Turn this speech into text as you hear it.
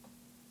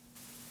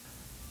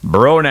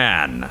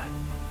Bronan,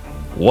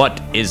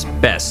 what is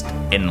best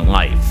in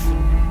life?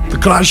 To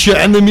crush your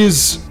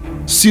enemies,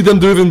 see them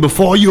driven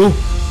before you,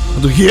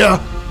 and to hear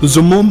the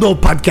Zamundo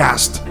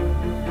podcast.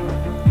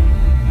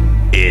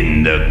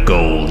 In the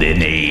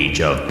golden age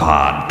of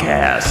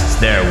podcasts,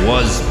 there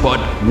was but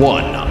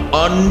one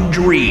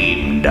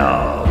undreamed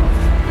of,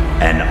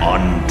 and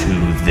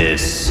unto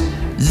this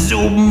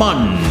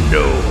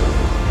Zamundo,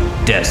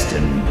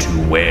 destined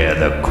to wear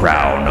the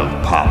crown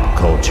of pop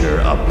culture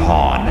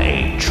upon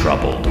a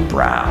troubled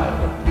brow.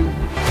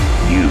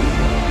 You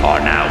are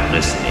now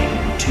listening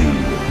to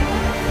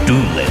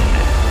Doolin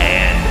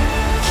and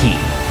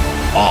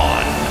Keith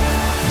on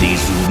the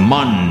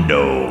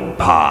Zamundo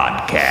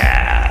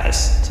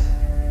podcast.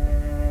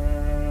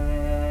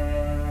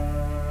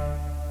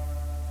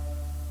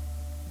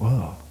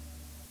 Whoa.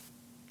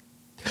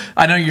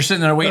 I know you're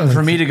sitting there waiting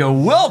for me to go,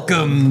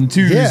 welcome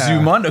to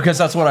Zamundo, because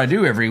that's what I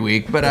do every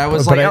week. But I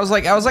was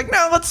like,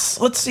 no,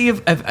 let's see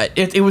if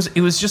it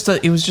was just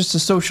a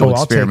social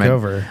experiment. I'll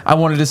take over. I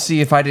wanted to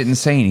see if I didn't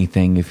say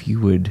anything, if you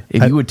would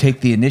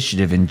take the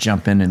initiative and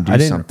jump in and do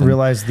something. I didn't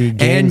realize the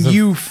games. And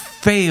you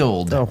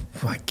failed. Oh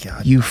my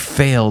God. You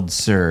failed,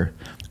 sir.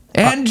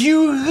 And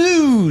you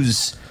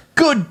lose.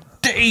 Good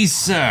day,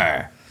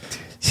 sir.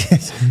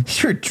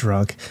 You're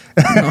drunk.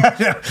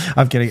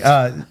 I'm kidding.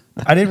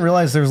 I didn't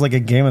realize there was like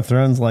a Game of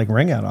Thrones like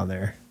ring out on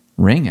there.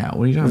 Ring out?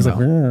 What are you talking about?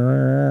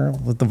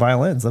 Like, with the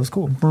violins. That was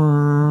cool.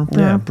 No.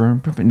 A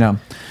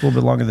little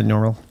bit longer than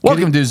normal.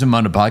 Welcome to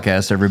Zamundo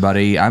Podcast,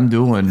 everybody. I'm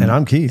Doolin. And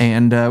I'm Keith.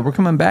 And we're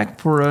coming back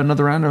for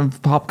another round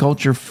of pop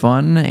culture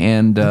fun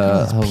and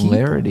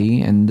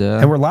hilarity. And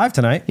we're live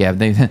tonight. Yeah,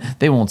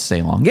 they won't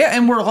stay long. Yeah,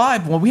 and we're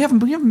live. Well, we haven't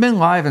been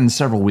live in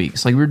several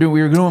weeks. Like we were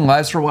doing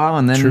lives for a while,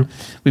 and then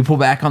we pull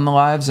back on the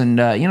lives.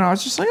 And I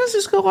was just like, let's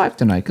just go live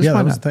tonight. Yeah,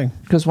 that was the thing.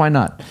 Because why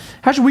not?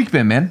 How's your week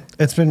been, man?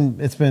 It's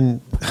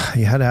been.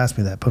 You had to ask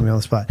me that. Put me on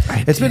the spot.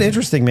 It's been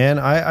interesting, man.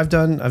 I've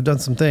done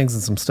some things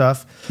and some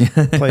stuff.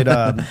 Played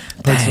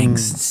some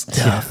stuff.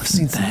 Yeah, I've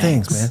seen some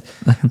things,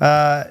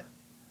 man.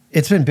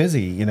 It's been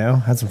busy,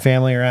 Had some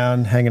family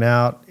around, hanging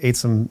out. Ate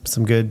some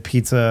good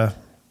pizza.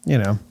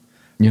 Yeah,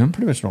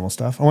 pretty much normal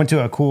stuff. I went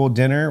to a cool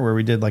dinner where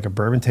we did like a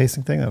bourbon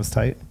tasting thing. That was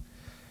tight.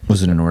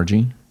 Was it an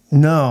orgy?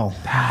 No.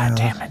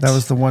 Damn it. That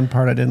was the one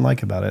part I didn't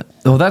like about it.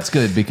 Well, that's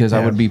good because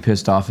I would be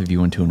pissed off if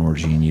you went to an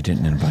orgy and you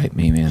didn't invite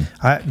me, man.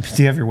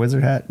 Do you have your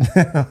wizard hat?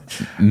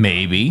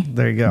 Maybe.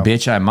 There you go.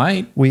 Bitch, I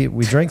might. We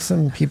drank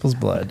some people's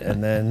blood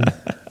and then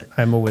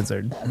I'm a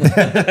wizard.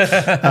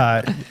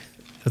 That's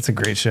a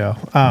great show.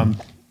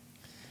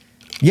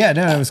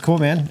 It was cool,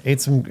 man.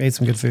 Ate some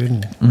good food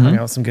and hung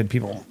out with some good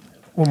people.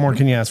 What more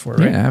can you ask for,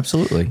 right? Yeah,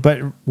 absolutely.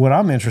 But what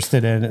I'm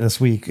interested in this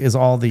week is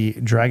all the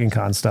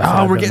DragonCon stuff.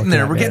 Oh, we're getting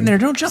there. We're getting there.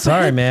 Don't jump ahead.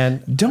 Sorry,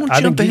 man. I've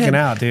been geeking ahead.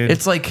 Out, dude.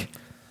 It's like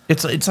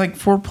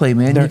foreplay,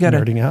 man.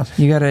 Nerding out.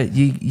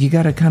 You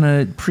gotta kind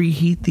of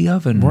preheat the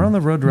oven. We're on the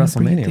road to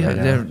WrestleMania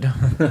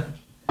right now.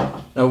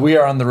 No, we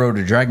are on the road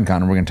to DragonCon,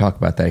 and we're going to talk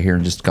about that here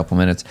in just a couple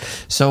minutes.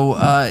 So,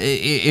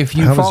 if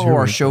you follow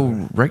our show,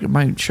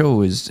 my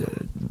show is,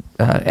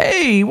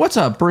 hey, what's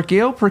up,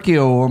 Perkio?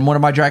 Perkio, one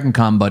of my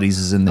DragonCon buddies,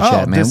 is in the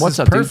chat, man. What's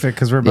up, perfect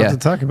because we're about to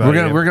talk about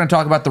it. We're going to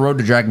talk about the road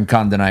to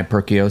DragonCon tonight,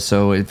 Perkio.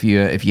 So, if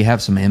you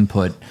have some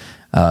input,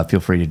 feel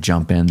free to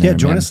jump in there. Yeah,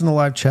 join us in the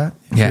live chat.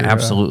 Yeah,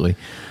 absolutely.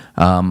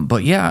 We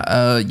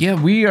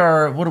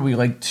are, what are we,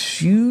 like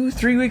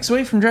 2-3 weeks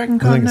away from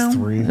DragonCon I think now? it's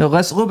 3. No, a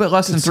little bit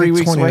less than 3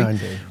 weeks away.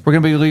 Day. We're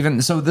going to be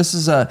leaving. So this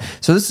is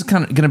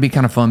kind of going to be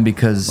kind of fun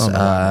because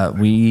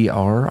we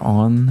are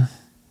on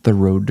the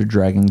road to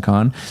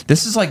DragonCon.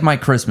 This is like my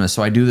Christmas.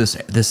 So I do this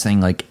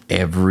thing like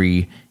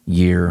every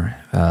year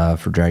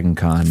for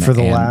DragonCon. For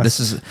the last, this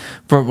is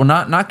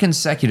not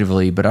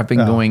consecutively, but I've been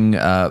going.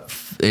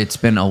 It's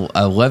been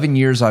 11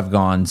 years I've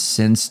gone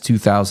since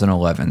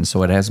 2011,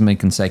 so it hasn't been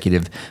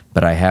consecutive,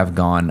 but I have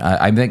gone.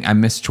 I think I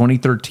missed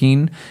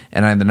 2013,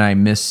 and then I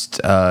missed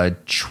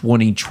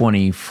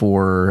 2020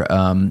 for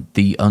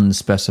the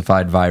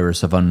unspecified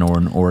virus of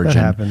unknown origin.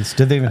 That happens.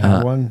 Did they even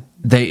have one?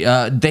 They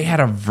had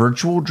a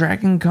virtual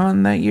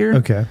DragonCon that year.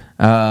 Okay.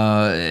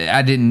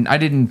 I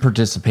didn't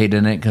participate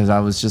in it because I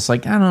was just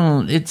like,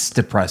 it's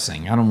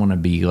depressing. I don't want to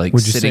be like.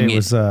 Would you sitting say it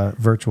was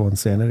virtual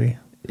insanity?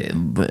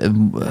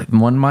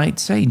 One might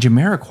say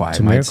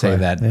Jamiroquai might say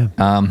that. Yeah.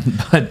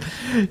 But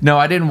no,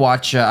 I didn't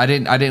watch. I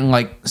didn't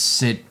like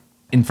sit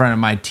in front of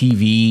my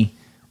TV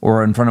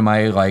or in front of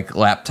my like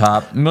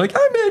laptop and be like,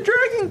 I'm at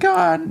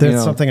DragonCon.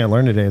 That's something I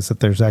learned today is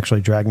that there's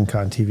actually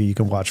DragonCon TV you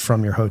can watch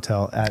from your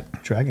hotel at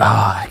DragonCon.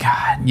 Oh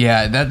God,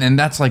 yeah,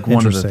 that's like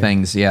one of the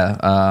things. Yeah,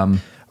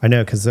 I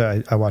know because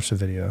I watched the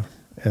video.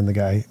 And the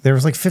guy, there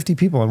was like 50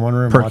 people in one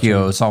room.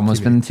 Perkio, it's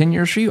almost been 10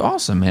 years for you.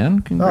 Awesome,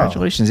 man.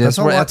 Congratulations.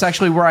 That's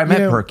actually where I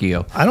met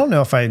Perkio. I don't know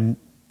if I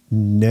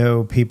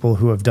know people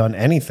who have done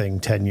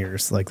anything 10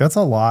 years. Like, that's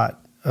a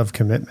lot of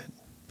commitment.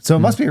 So it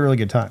must be a really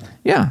good time.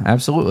 Yeah,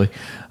 absolutely.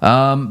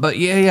 But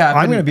yeah.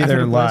 I'm going to be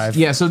there live.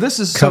 Yeah, so this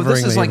is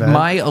like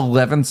my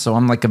 11th, so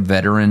I'm like a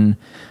veteran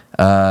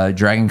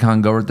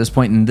DragonCon goer at this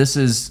point, and this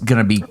is going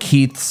to be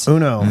Keith's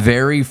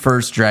very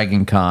first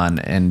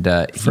DragonCon, and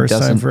first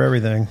time for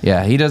everything.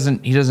 Yeah, he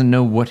doesn't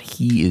know what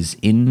he is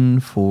in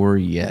for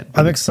yet.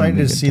 I'm excited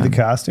to see the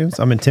costumes.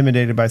 I'm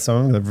intimidated by some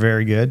of them. They're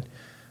very good.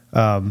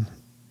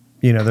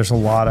 There's a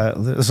lot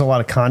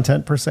of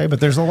content per se, but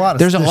there's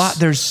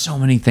so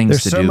many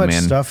things to do, man. There's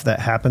so much stuff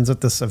that happens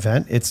at this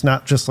event. It's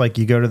not just like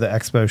you go to the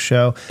expo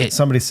show,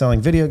 somebody's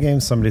selling video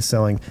games, somebody's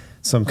selling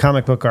some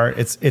comic book art.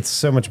 It's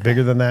so much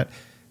bigger than that,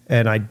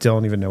 and I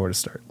don't even know where to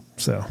start.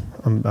 So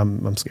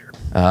I'm scared.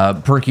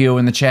 Perkio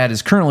in the chat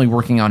is currently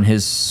working on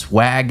his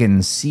swag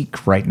and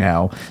seek right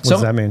now. What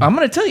does that mean? I'm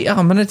going to tell you.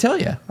 I'm going to tell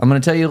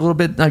you a little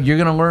bit. You're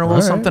going to learn a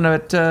little something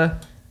about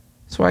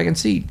swag and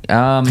seek.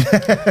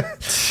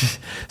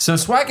 So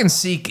swag and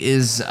seek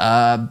is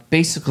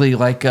basically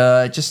like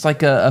just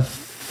like a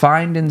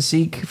find and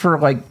seek for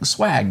like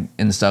swag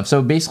and stuff.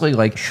 So basically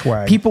like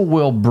swag. People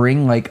will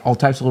bring like all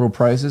types of little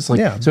prizes.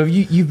 Like so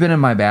if you've been in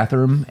my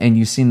bathroom and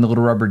you've seen the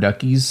little rubber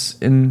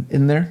duckies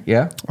in there,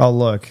 yeah? I'll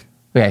look.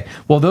 Okay,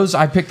 well,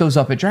 I picked those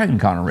up at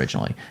DragonCon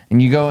originally,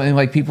 and you go and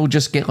like people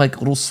just get like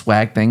little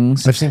swag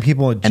things. I've seen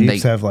people with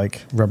Jeeps have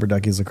like rubber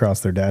duckies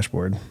across their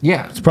dashboard.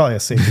 Yeah, it's probably a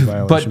safety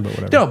violation, but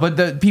whatever. No, but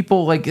the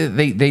people like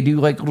they do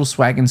like little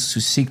swag and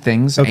seek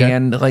things,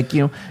 and like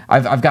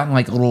I've gotten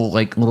like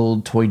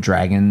little toy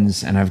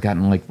dragons, and I've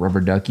gotten like rubber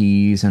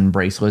duckies and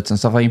bracelets and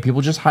stuff like. And people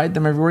just hide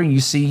them everywhere. And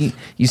you see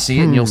it,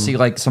 and you'll see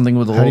like something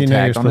with a little tag on it. How do you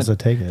know you're supposed to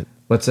take it?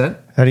 What's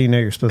that? How do you know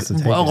you're supposed to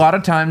take it? Well, a lot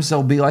of times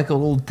there'll be like a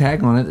little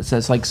tag on it that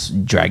says like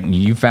 "Dragon."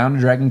 You found a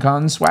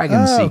DragonCon swag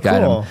and seek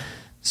item.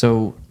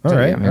 So all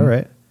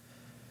right.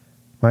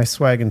 My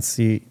swag and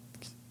seek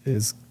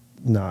is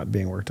not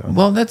being worked on.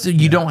 Well, that's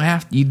you don't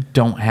have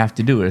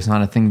to do it. It's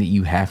not a thing that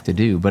you have to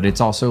do. But it's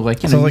also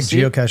like like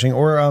geocaching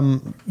or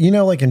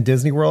like in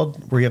Disney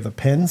World where you have the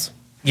pins.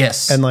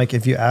 Yes. And like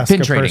if you ask a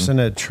person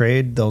to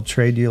trade, they'll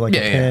trade you like a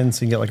pin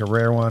so you can get like a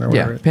rare one or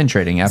whatever. Yeah, pin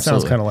trading,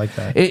 absolutely. Sounds kind of like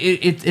that.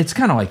 It's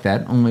kind of like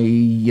that, only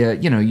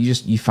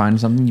you find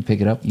something, you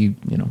pick it up, the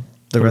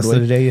rest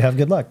of the day you have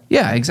good luck.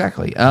 Yeah,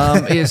 exactly.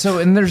 So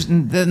and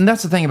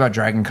that's the thing about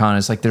DragonCon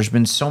is like there's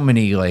been so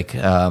many like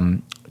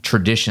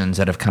traditions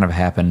that have kind of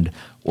happened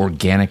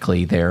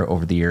organically there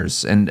over the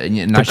years, and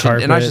I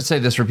should say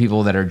this for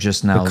people that are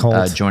just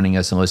now joining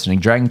us and listening.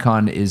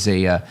 DragonCon is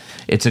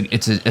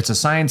it's a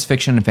science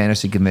fiction and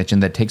fantasy convention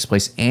that takes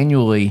place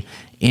annually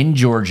in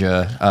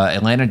Georgia,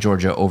 Atlanta,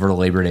 Georgia, over the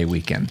Labor Day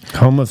weekend.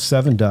 Home of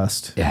Seven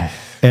Dust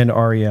and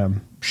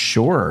REM.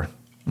 Sure,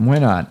 why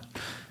not?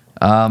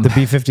 The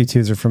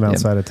B-52s are from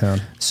outside of town.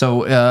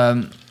 So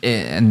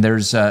and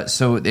there's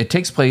so it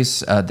takes place.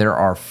 There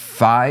are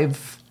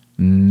 5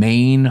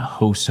 main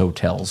host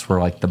hotels where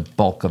like the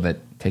bulk of it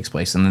takes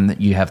place, and then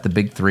you have the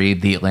big 3: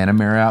 the Atlanta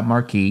Marriott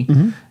Marquis,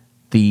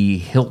 the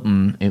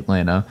Hilton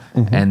Atlanta,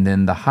 and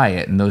then the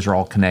Hyatt, and those are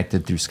all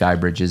connected through sky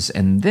bridges.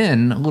 And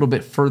then a little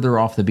bit further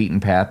off the beaten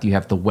path, you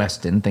have the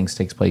Westin. Things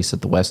takes place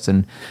at the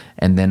Westin,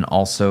 and then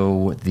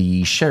also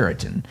the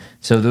Sheraton.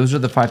 So those are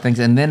the 5 things.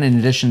 And then in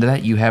addition to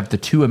that, you have the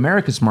 2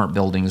 America Smart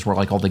buildings where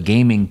like all the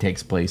gaming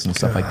takes place and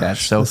stuff like that.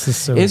 So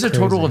it's a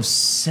total of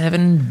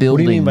 7 buildings. What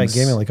do you mean by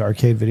gaming? Like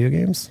arcade video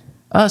games?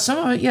 Some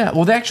of it, yeah.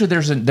 Well, actually,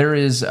 there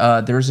is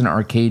an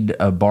arcade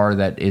bar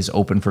that is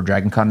open for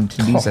DragonCon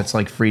attendees. That's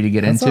like free to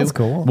get into. Sounds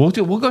cool.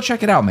 We'll go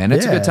check it out, man.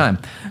 It's a good time.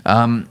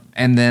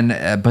 And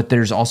then, but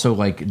there's also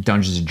like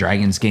Dungeons and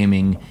Dragons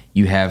gaming.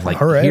 You have like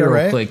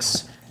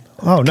HeroClix.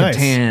 Oh, nice.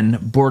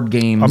 Catan, board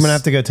games. I'm gonna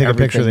have to go take a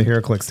picture of the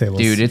HeroClix tables,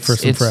 dude. It's for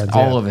some friends.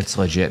 All of it's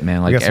legit,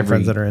 man. Like some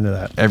friends that are into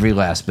that. Every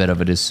last bit of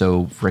it is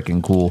so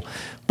freaking cool.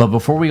 But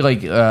before we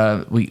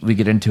we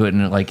get into it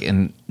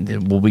and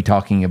we'll be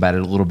talking about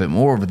it a little bit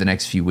more over the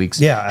next few weeks.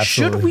 Yeah,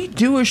 absolutely. Should we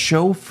do a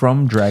show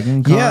from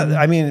DragonCon?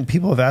 Yeah, I mean,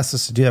 people have asked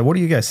us to do that. What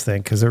do you guys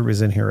think? Because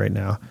everybody's in here right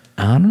now.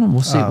 I don't know.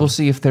 We'll see. We'll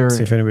see if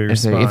anybody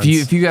responds.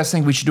 If you guys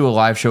think we should do a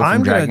live show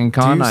from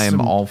DragonCon, I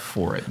am all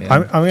for it, man.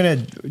 I'm gonna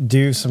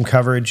do some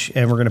coverage,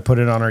 and we're gonna put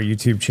it on our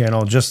YouTube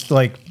channel. Just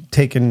like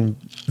taking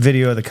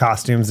video of the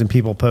costumes and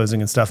people posing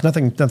and stuff.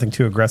 Nothing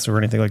too aggressive or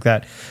anything like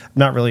that. I'm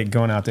not really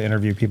going out to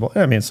interview people.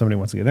 I mean, if somebody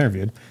wants to get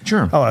interviewed,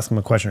 sure, I'll ask them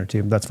a question or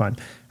two. That's fine.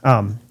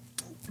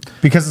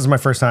 Because this is my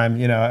first time,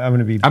 I'm going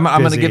to be. I'm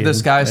going to give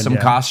this guy some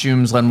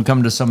costumes. Let him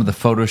come to some of the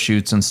photo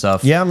shoots and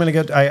stuff. Yeah, I'm going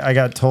to go. I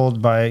got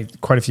told by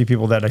quite a few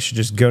people that I should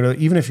just go to,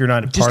 even if you're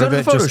not a part of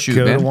it, just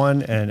go to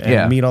one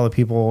and meet all the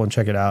people and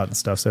check it out and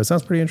stuff. So it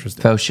sounds pretty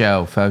interesting. Faux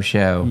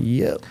show.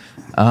 Yep.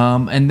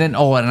 And then,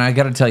 and I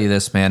got to tell you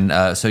this,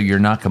 man. So you're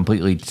not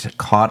completely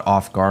caught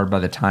off guard by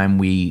the time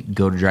we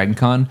go to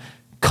DragonCon.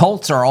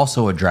 Cults are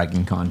also a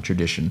DragonCon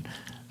tradition.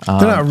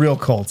 They're not real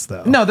cults,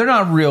 though. No, they're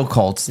not real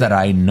cults that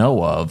I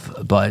know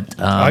of. But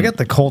I got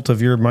the cult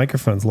of your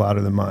microphone's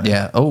louder than mine.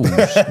 Yeah. Oh,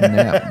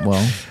 snap.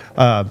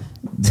 Well,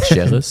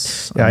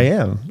 jealous. Yeah, I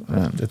am.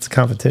 It's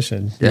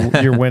competition.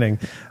 You're winning.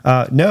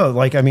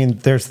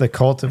 There's the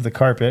cult of the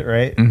carpet,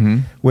 right? Mm-hmm.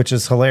 Which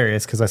is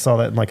hilarious because I saw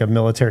that in like a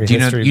military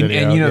history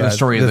video. And the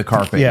story of the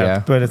carpet.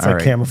 Yeah, but it's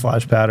like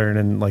camouflage pattern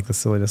and like the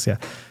silliness. Yeah.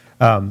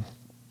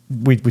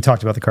 we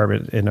talked about the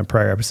carpet in a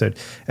prior episode.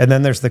 And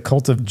then there's the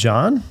Cult of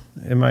John.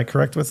 Am I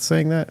correct with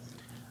saying that?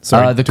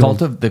 Sorry, the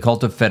cult of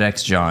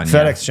FedEx John.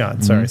 FedEx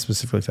John. Sorry,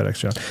 specifically FedEx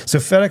John. So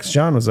FedEx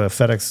John was a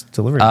FedEx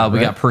delivery. We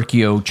got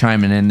Perkio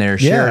chiming in there.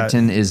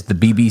 Sheraton is the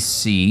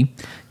BBC.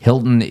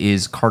 Hilton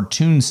is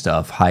cartoon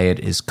stuff. Hyatt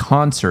is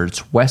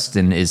concerts.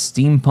 Westin is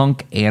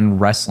steampunk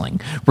and wrestling.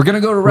 We're going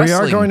to go to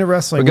wrestling. We are going to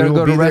wrestling. We're going to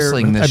go to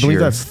wrestling this year. I believe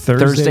that's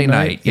Thursday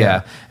night.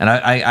 Yeah. And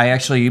I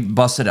actually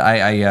busted.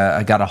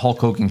 I got a Hulk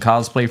Hogan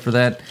cosplay for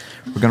that.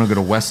 We're going to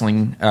go to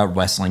wrestling and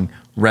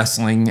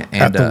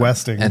at the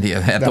Westing.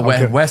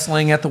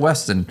 Wrestling at the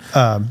Westin.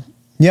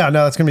 Yeah,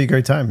 no, it's going to be a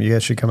great time. You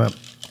guys should come out.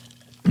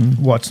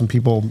 Watch some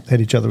people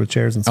hit each other with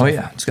chairs and stuff. Oh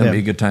yeah, it's going to be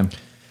a good time.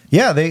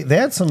 Yeah, they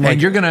had some. Like,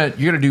 and you're gonna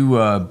do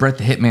Bret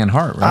the Hitman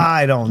Hart,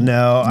 right? I don't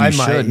know. I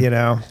might. Should.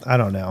 I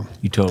don't know.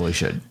 You totally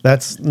should.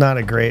 That's not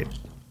a great.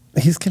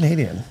 He's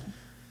Canadian.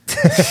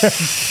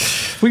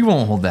 We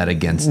won't hold that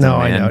against him. No,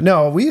 I know.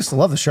 No, we used to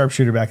love the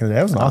Sharpshooter back in the day.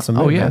 That was an awesome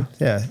movie. Yeah.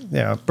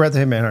 Yeah. Bret the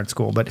Hitman Hart's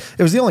cool, but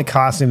it was the only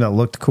costume that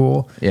looked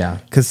cool. Yeah.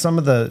 Because some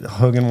of the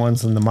Hogan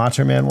ones and the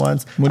Macho Man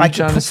ones, what are you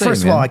trying to say,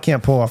 first of all, I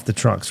can't pull off the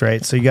trunks,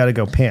 right? So you got to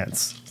go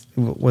pants.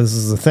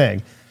 Was the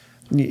thing,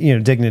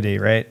 dignity,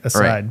 right?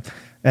 Aside, right.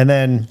 And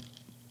then,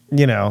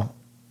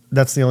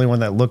 that's the only one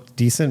that looked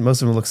decent.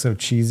 Most of them look so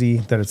cheesy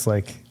that it's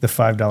like the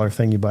 $5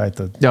 thing you buy at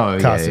the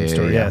costume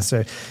store. Yeah.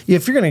 So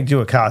if you're going to do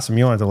a costume,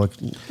 you want it to look,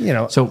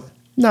 So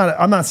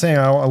I'm not saying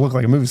I look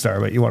like a movie star,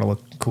 but you want to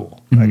look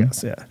cool, I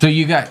guess. Yeah. So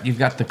you've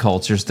got the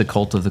cults. There's the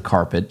cult of the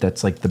carpet.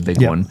 That's like the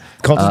big one.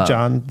 Cult of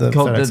John. The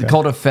cult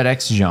of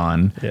FedEx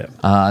John.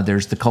 Yeah.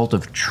 There's the cult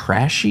of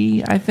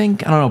Trashy. I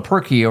think, I don't know,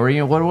 Perky, or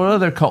what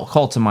other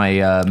cults am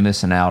I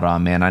missing out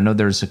on, man? I know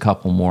there's a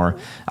couple more.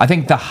 I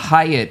think the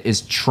Hyatt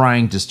is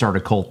trying to start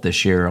a cult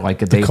this year. Like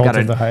they've cult got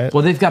of the Hyatt?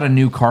 Well, they've got a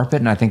new carpet,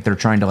 and I think they're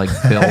trying to like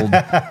build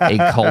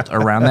a cult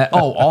around that.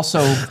 Oh,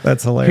 also,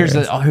 that's hilarious.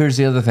 Here's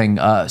the other thing.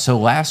 So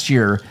last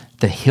year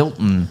the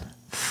Hilton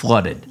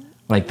flooded.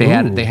 Like they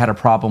had a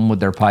problem with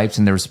their pipes,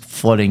 and there was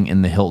flooding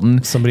in the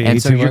Hilton. Somebody and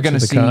ate so too you're much going to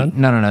at the see con?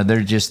 no.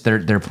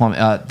 They're plumbing.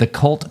 The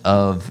cult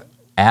of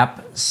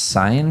app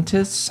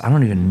scientists. I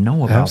don't even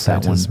know about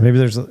that one. Maybe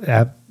there's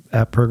app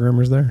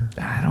programmers there.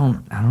 I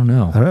don't know. I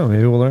don't know.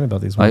 Maybe we'll learn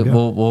about these. Like,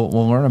 we'll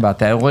learn about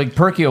that. Like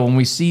Perkio, when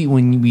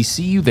we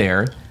see you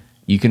there,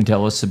 you can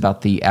tell us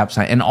about the app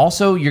science, and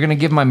also you're going to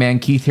give my man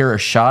Keith here a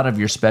shot of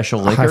your special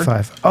liquor. High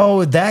five.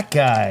 Oh, that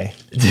guy.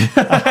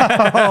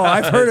 Oh,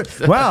 I've heard.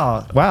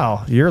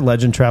 Wow. Your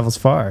legend travels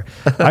far.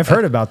 I've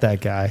heard about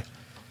that guy.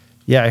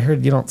 Yeah, I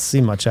heard you don't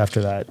see much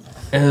after that.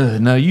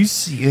 No, you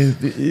see,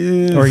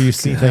 or you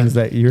see things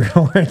that you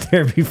weren't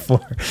there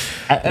before.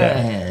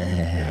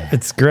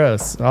 It's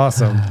gross.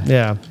 Awesome.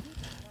 Yeah.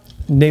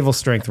 Naval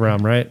strength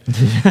rum, right?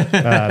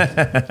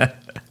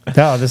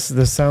 No,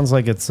 this sounds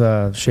like it's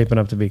shaping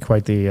up to be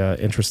quite the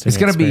interesting. It's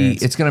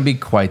gonna be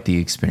quite the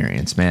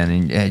experience,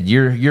 man. And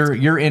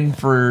you're in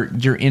for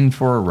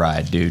a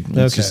ride, dude.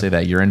 Let's just say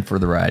that you're in for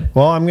the ride.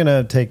 Well, I'm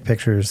gonna take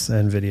pictures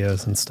and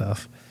videos and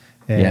stuff,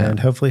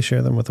 and hopefully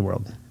share them with the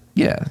world.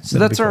 Yeah, so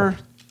that's our. Cool.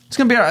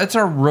 It's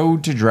our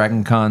road to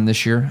DragonCon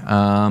this year.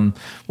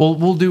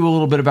 We'll do a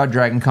little bit about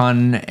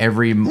DragonCon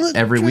every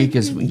week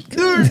as we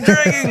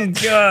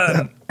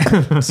DragonCon.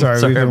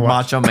 Sorry,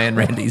 Macho Man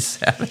Randy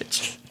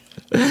Savage.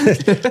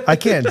 I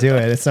can't do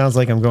it. It sounds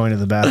like I'm going to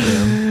the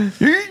bathroom.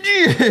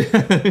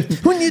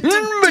 When you to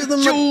the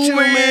Macho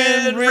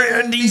Man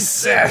Randy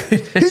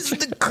Savage, it's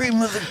the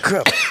cream of the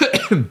crop.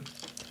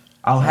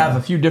 I'll have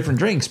a few different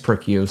drinks.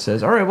 Perkio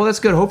says, "All right, well that's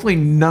good. Hopefully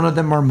none of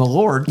them are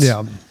Malorts."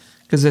 Yeah.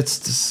 Because it's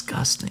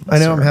disgusting. I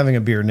know I'm having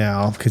a beer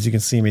now because you can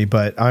see me,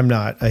 but I'm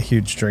not a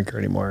huge drinker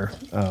anymore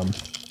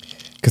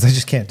because I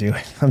just can't do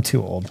it. I'm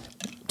too old.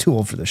 Too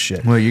old for this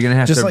shit. Well, you're gonna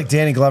have just like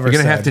Danny Glover.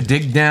 You're gonna have to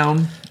dig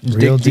down,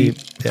 real dig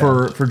deep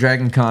for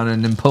DragonCon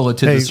and then pull it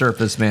to the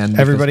surface, man.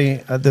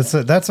 Everybody, that's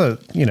a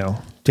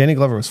Danny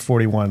Glover was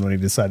 41 when he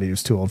decided he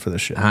was too old for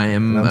this shit. I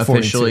am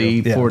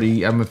officially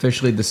 40. I'm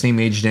officially the same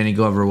age Danny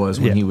Glover was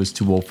when he was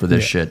too old for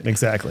this shit.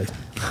 Exactly.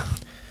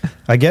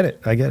 I get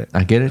it. I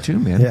get it too,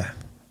 man. Yeah.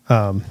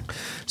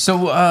 So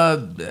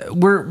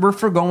we're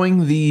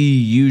foregoing the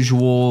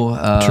usual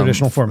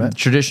traditional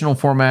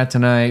format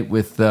tonight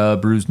with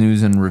Brews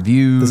News and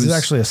Reviews. This is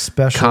actually a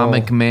special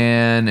Comic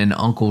Man and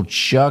Uncle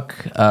Chuck.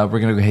 We're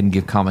gonna go ahead and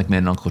give Comic Man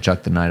and Uncle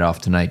Chuck the night off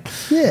tonight.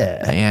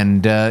 Yeah,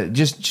 and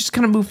just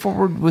kind of move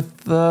forward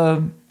with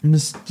the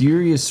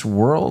mysterious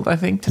world. I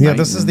think tonight. Yeah,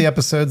 this is the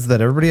episodes that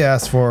everybody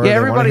asked for. Yeah,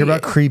 everybody want to hear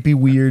about creepy,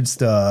 weird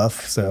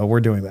stuff. So we're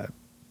doing that.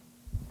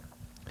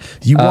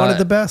 You wanted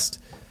the best.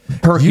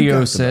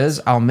 Perkio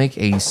says, I'll make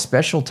a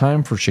special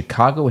time for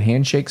Chicago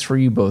handshakes for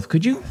you both.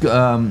 Could you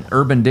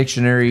Urban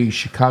Dictionary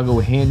Chicago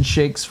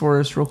handshakes for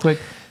us real quick?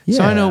 Yeah.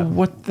 So I know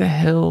what the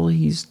hell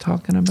he's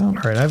talking about.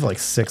 All right, I have like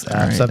 6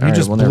 apps up. You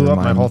just blew up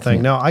my whole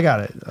thing. No, I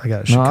got it.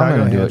 Chicago I'm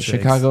gonna do it.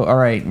 Chicago. All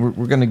right,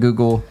 we're going to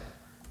Google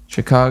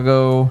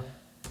Chicago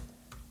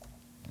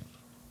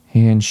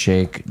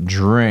handshake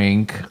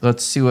drink.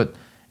 Let's see what...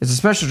 It's a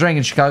special drink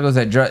in Chicago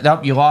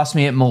that... you lost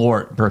me at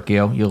Malort,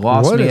 Perkio. You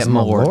lost me at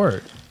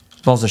Malort.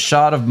 Smells a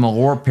shot of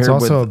Malort paired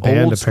with also a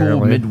band, old school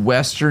apparently.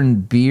 Midwestern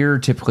beer,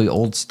 typically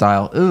old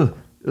style.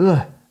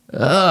 Ugh.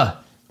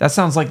 That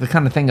sounds like the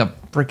kind of thing a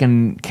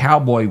freaking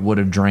cowboy would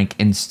have drank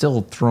and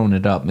still thrown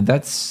it up. I mean,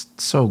 that's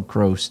so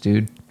gross,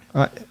 dude.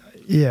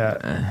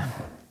 Yeah.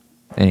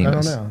 Anyways. I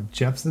don't know.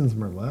 Jepson's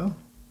Merlot?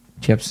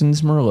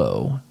 Jepson's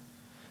Merlot.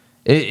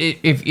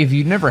 If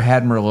you've never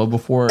had Merlot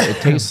before, it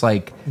tastes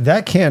like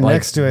That can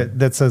next to it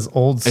that says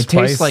Old Spice it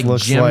tastes like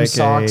looks gym like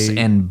socks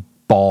and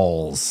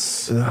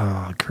balls.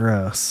 Oh,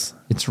 gross.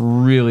 It's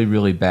really,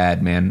 really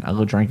bad, man. I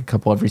go drink a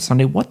couple every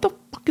Sunday. What the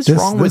fuck is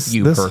wrong with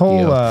you, This Perkio?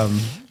 whole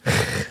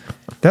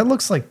that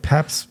looks like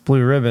Pabst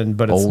Blue Ribbon,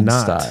 but it's Old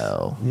not.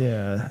 style.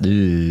 Yeah.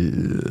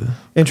 Ugh.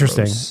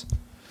 Interesting. Gross.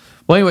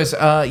 Well, anyways,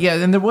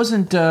 and there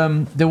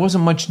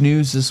wasn't much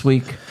news this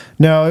week.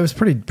 No, it was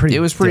pretty. It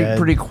was dead.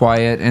 pretty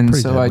quiet, and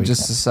Pretty so dead I week.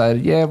 just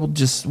decided,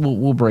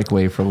 we'll break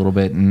away for a little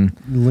bit, and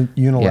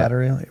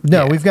Unilaterally.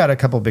 No, Yeah. we've got a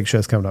couple big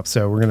shows coming up,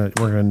 so we're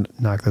gonna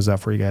knock those out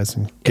for you guys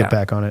and get Yeah.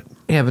 back on it.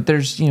 yeah, but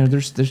there's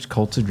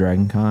Cults of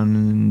DragonCon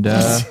and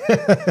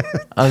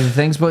other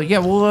things, but yeah,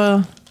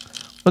 we'll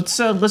let's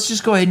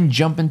just go ahead and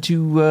jump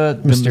into the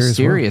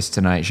mysterious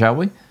tonight, shall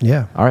we?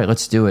 Yeah. All right,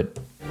 let's do it.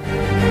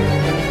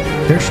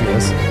 There she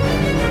is.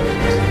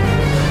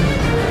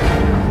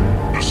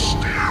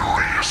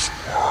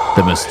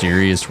 The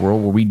mysterious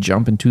world where we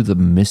jump into the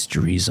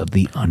mysteries of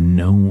the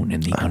unknown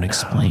and the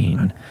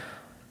unexplained.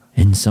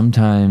 And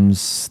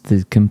sometimes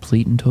the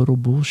complete and total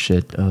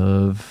bullshit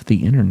of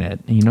the internet.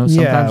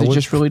 Sometimes it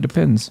just really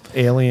depends.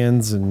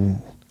 Aliens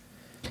and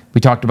We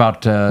talked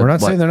about... we're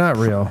not saying they're not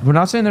real. We're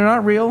not saying they're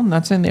not real. I'm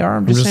not saying they are.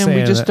 I'm just saying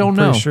we just that- don't I'm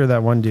know. pretty sure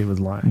that one dude was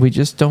lying. We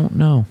just don't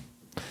know.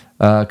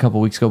 A couple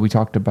weeks ago, we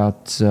talked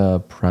about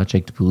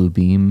Project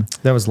Bluebeam.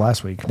 That was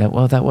last week. That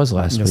was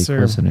last Yes, week,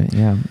 sir. wasn't it?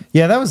 Yeah.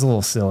 Yeah, that was a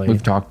little silly.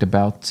 We've talked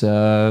about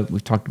some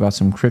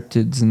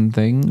cryptids and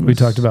things. We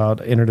talked about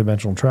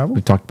interdimensional travel. We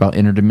talked about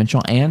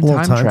interdimensional and A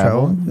little time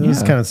travel. It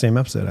was Yeah. kind of the same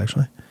episode,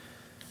 actually.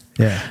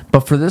 Yeah.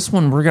 But for this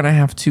one, we're gonna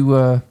have to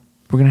look up.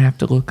 We're gonna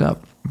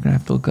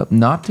have to look up,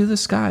 not to the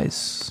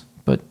skies,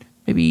 but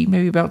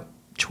maybe about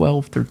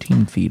 12,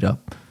 13 feet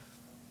up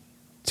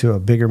To a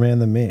bigger man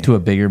than me. to a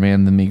bigger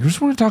man than me. We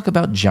just want to talk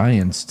about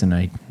giants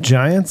tonight.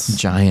 Giants?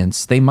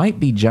 Giants. They might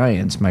be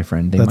giants, my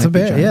friend. They That's might a be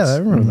band. Yeah, giants. I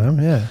remember them.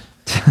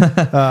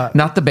 Yeah.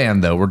 Not the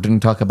band though. We're going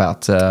to talk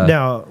about.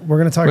 Now, we're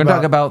going to we're going to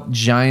talk about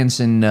giants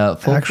in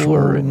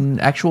folklore and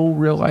actual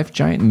real life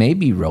giant,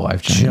 maybe real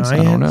life giants. I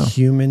don't giant know.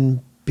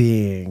 human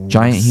beings.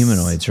 Giant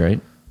humanoids,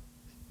 right?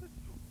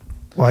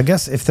 Well, I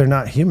guess if they're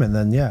not human,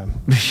 then yeah.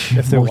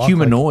 If they're Well,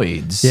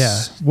 humanoids. yeah.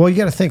 Well, you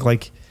got to think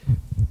like,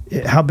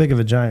 how big of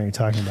a giant are you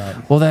talking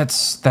about? Well,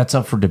 that's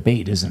up for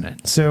debate, isn't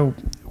it? So,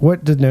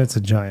 what denotes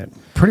a giant?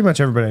 Pretty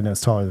much everybody I know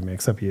is taller than me,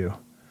 except you.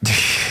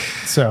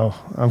 So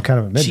I'm kind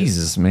of a midget.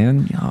 Jesus,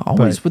 man.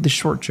 Always But- with the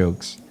short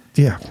jokes.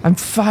 Yeah. I'm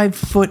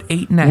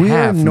 5'8" and a We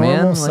are half, man.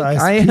 normal-sized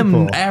I am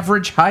people.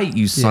 average height,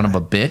 you son of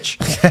a bitch.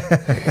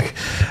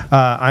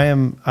 I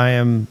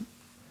am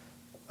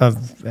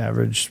of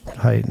average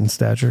height and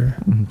stature.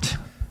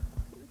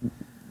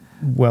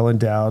 Well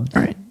endowed.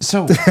 All right.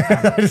 So,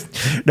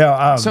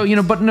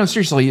 No. but no,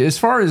 seriously, as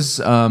far as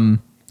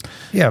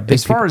Yeah.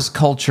 as far as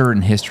culture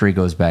and history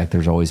goes back,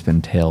 there's always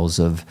been tales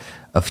of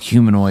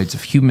humanoids,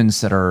 of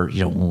humans that are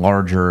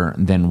larger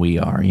than we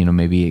are.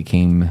 Maybe it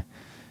came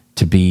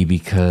to be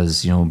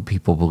because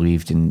people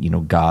believed in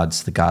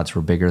gods. The gods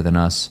were bigger than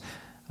us.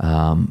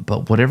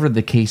 But whatever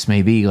the case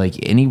may be, like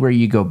anywhere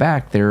you go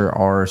back, there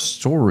are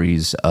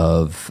stories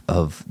of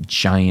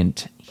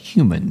giant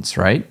humans,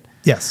 right?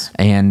 yes.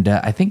 And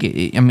I think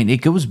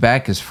it goes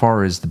back as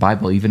far as the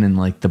Bible, even in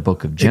like the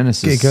book of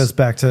Genesis. It goes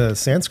back to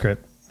Sanskrit,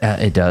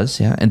 It does,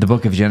 yeah. And the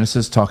book of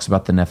Genesis talks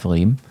about the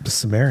Nephilim. the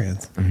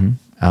Sumerians.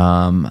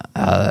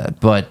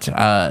 But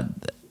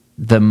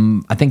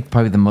I think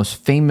probably the most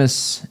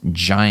famous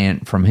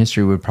giant from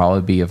history would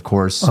probably be, of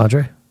course,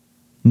 Andre?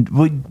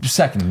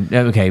 second.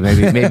 Okay,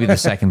 maybe the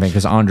second thing,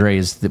 because Andre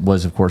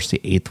was of course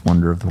the eighth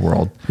wonder of the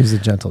world. He's a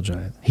gentle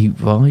giant. He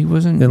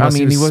wasn't. Unless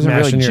he he was wasn't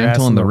really smashing your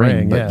gentle ass in in the the ring,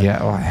 ring, but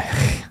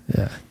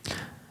Yeah.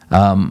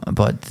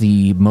 But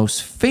the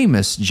most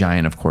famous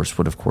giant, of course,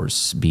 would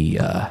be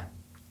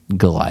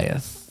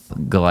Goliath.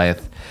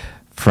 Goliath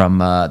from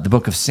the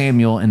book of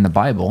Samuel in the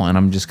Bible, and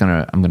I'm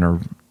gonna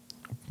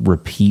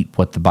repeat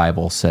what the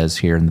Bible says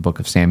here in the book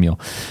of Samuel.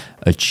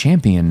 A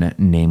champion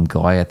named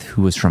Goliath,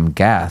 who was from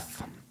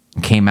Gath,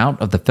 came out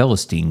of the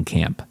Philistine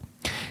camp.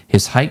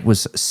 His height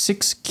was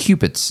 6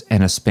 cubits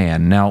and a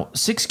span. Now,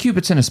 6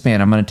 cubits and a span.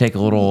 I'm going to take a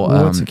little.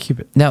 What's a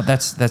cubit? Now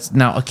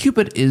now a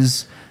cubit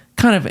is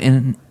kind of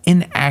an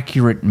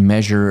inaccurate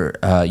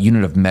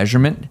unit of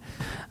measurement.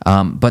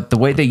 But the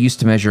way they used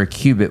to measure a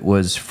cubit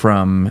was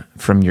from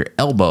your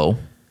elbow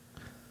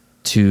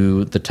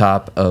to the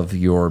top of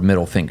your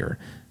middle finger.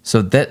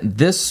 So that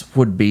this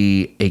would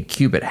be a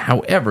cubit.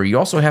 However, you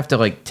also have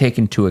to take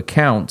into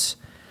account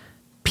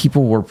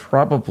people were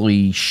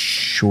probably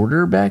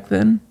shorter back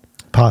then.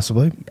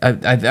 Possibly.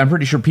 I'm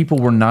pretty sure people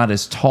were not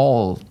as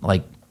tall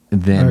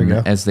you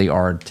go. as they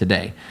are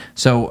today.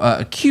 So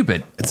a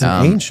cubit. It's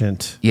an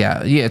ancient.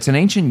 Yeah, it's an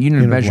ancient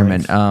unit of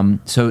measurement.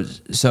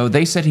 So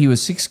they said he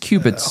was 6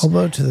 cubits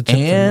Elbow to the tip of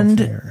the and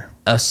finger.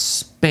 a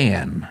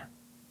span.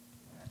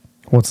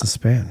 What's the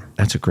span?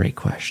 That's a great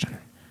question.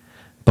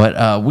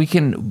 But we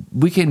can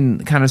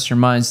kind of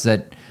surmise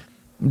that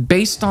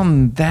based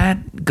on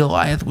that,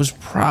 Goliath was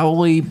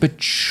probably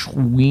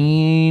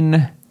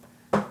between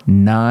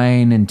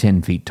 9 and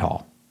 10 feet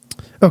tall.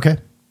 Okay.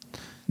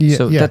 Yeah,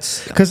 So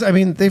that's- because I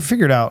mean they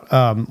figured out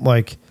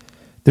like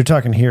they're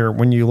talking here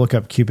when you look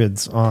up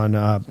cupids on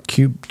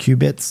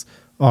qubits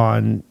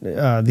on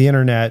the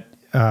internet.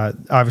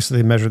 Obviously,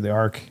 they measured the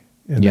arc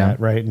in that,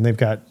 right? And they've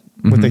got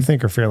what they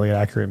think are fairly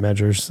accurate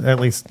measures, at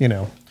least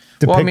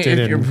depicted Well, I mean,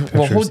 in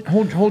pictures.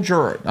 hold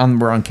your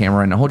we're on camera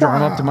right now. Hold your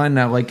arm up to mine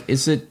now. Like,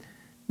 is it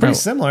Pretty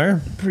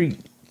similar. Pretty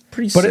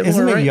But similar,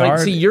 isn't a right? yard-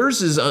 Like, see,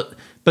 yours is.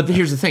 But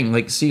here's the thing.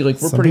 Like, see,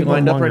 like we're Some pretty people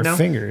lined have up right longer now,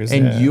 fingers,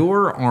 and yeah.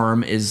 your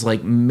arm is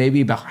like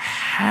maybe about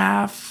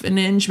half an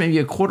inch, maybe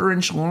a quarter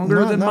inch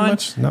longer Not- than not mine.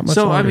 much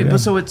So I longer, mean, yeah.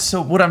 but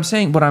so what I'm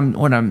saying, what I'm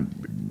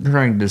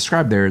trying to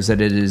describe there is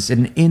that it is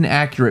an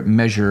inaccurate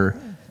measure.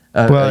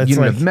 Well, A it's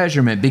unit like- of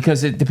measurement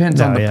because it depends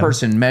on the yeah.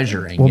 person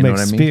measuring. We'll you know make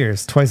what I mean?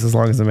 spears twice as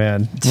long as a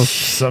man. Well,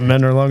 some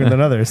men are longer than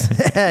others.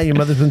 Your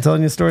mother's been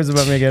telling you stories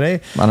about me again, eh?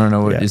 I don't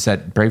know. Yeah. Is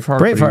that Braveheart?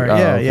 Braveheart, Oh,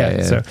 yeah, okay,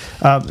 yeah.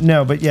 So,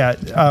 no, but yeah,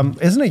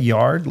 isn't a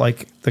yard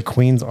like the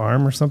queen's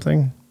arm or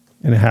something?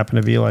 And it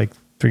happened to be like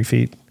 3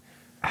 feet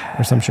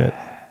or some shit.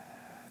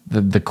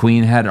 The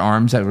queen had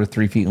arms that were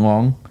 3 feet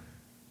long.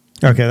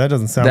 Okay, that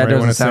doesn't sound That right.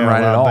 when doesn't I say it sound out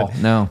right at loud, all, But,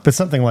 no. but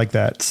something like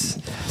that.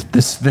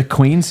 The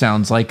queen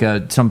sounds like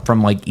some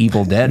from like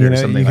Evil Dead or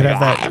something. You could like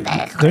have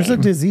that. There's a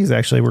disease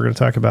actually we're going to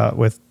talk about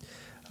with.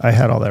 I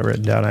had all that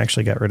written down. I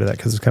actually got rid of that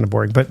because it's kind of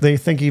boring. But they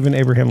think even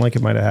Abraham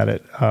Lincoln might have had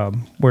it,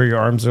 where your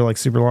arms are like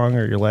super long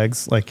or your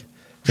legs like,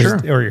 Sure.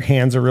 or your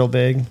hands are real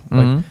big,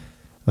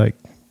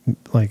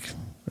 like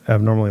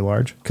abnormally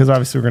large. Because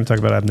obviously we're going to talk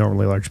about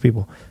abnormally large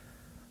people.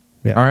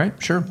 Yeah. All right,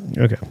 sure.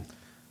 Okay.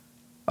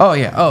 Oh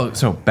yeah. Oh,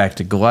 so back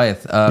to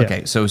Goliath.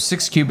 Okay, so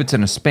 6 cubits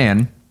in a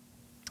span.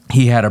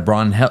 He had a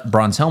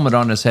bronze helmet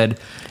on his head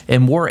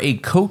and wore a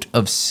coat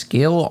of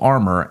scale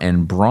armor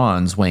and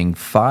bronze weighing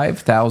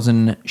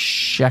 5,000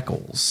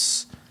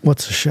 shekels.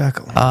 What's a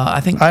shekel? I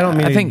think I don't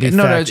mean to be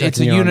no, fact it's a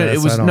checking you on unit. It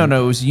this, was I no,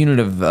 don't- it was a unit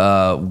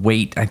of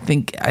weight. I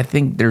think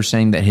they're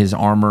saying that his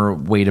armor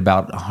weighed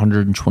about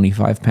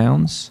 125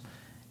 pounds.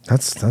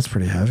 That's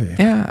pretty heavy.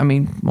 Yeah, I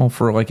mean, well,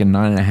 for like a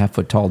 9.5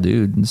 foot tall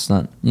dude, it's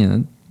not,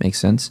 makes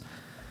sense.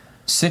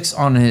 6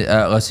 on his,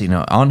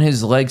 on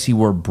his legs he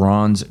wore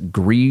bronze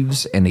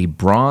greaves and a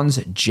bronze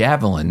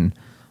javelin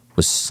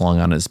was slung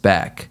on his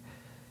back.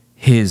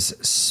 His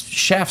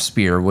shaft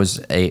spear was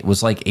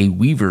like a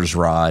weaver's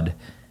rod,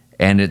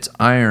 and its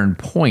iron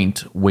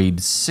point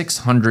weighed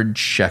 600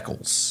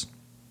 shekels.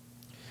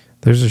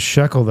 There's a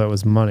shekel that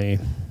was money.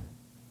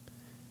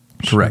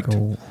 Correct.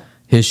 Shekel.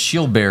 His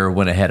shield bearer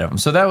went ahead of him.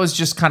 So that was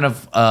just kind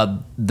of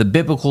the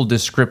biblical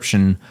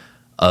description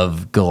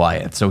of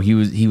Goliath. So he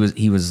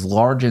was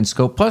large in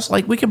scope. Plus,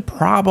 like, we can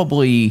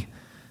probably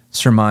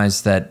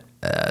surmise that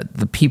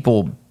the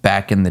people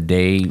back in the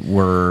day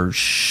were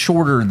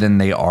shorter than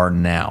they are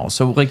now.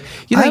 So, like,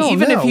 you I think don't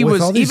even know. if he With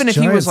was all these even if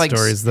he was giant like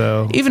stories,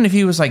 though. even if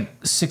he was like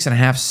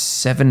 6.5,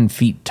 7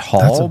 feet tall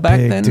That's a back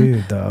big then,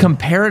 dude, though.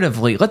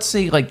 comparatively, let's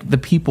say like the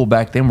people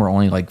back then were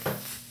only like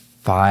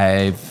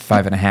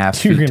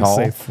 5.5 You're feet gonna tall.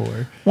 say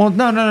 4. Well,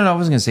 no. I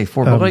wasn't gonna say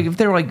 4, but like if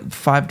they're like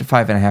 5 to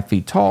 5.5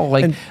 feet tall,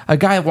 like And- a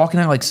guy walking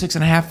out like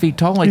 6.5 feet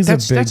tall, like He's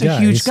that's a big a guy.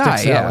 He huge sticks guy.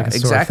 out Yeah, like a sore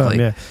exactly. thumb,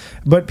 yeah.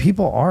 But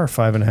people are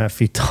 5.5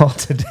 feet tall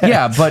today.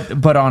 Yeah,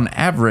 but on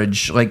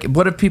average, like,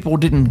 what if people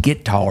didn't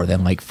get taller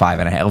than like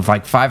 5.5? If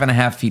like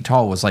 5.5 feet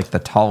tall was like the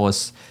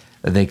tallest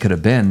that they could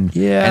have been.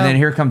 Yeah. And then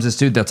here comes this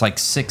dude that's like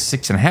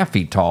 6.5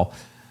 feet tall.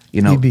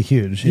 You know, He'd be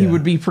huge, He yeah.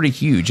 would be pretty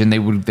huge, and they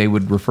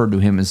would refer to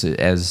him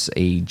as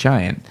a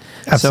giant.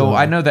 So Absolutely.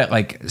 I know that,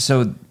 like,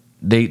 so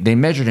they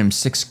measured him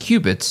 6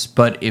 cubits,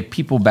 but if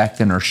people back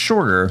then are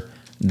shorter,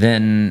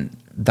 then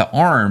the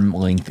arm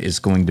length is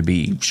going to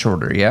be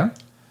shorter. Yeah.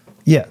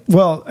 Yeah.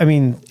 Well, I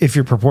mean, if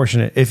you're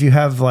proportionate, if you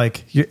have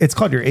like, it's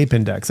called your ape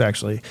index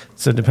actually.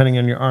 So depending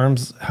on your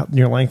arms,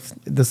 your length,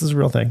 this is a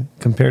real thing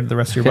compared to the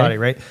rest of your Okay. body,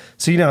 right?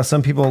 So,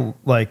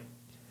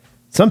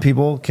 some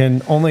people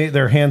can only,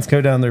 their hands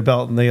go down their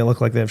belt and they look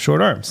like they have short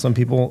arms. Some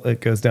people,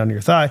 it goes down to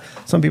your thigh.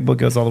 Some people, it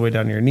goes all the way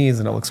down to your knees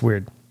and it looks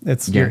weird.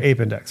 It's your Yeah. ape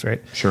index,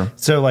 right? Sure.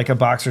 So like a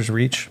boxer's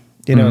reach,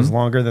 is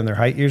longer than their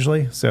height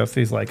usually. So if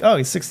he's like, oh,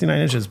 he's 69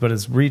 inches, but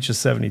his reach is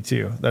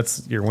 72,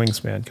 that's your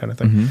wingspan kind of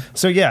thing.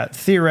 So yeah,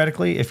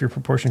 theoretically, if you're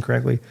proportioned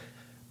correctly,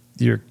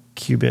 your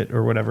cubit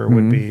or whatever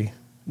would be,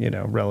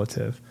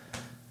 relative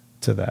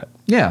to that.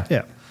 Yeah.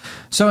 Yeah.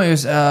 So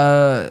anyways,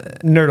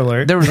 Nerd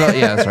alert. there was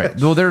that's right.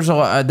 Well,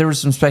 there was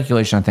some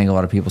speculation. I think a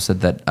lot of people said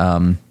that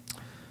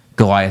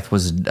Goliath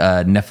was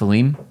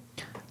Nephilim.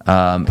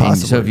 And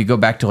so if you go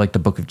back to like the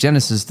book of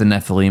Genesis, the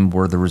Nephilim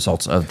were the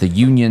results of the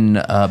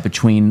union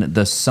between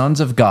the sons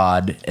of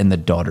God and the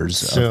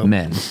daughters of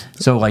men.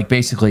 So like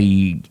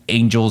basically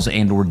angels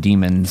and or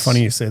demons.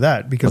 Funny you say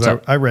that, because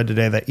I read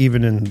today that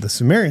even in the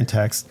Sumerian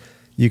text,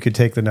 you could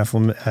take the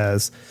Nephilim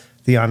as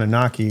the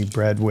Anunnaki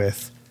bred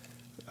with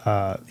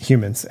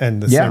humans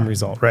and the same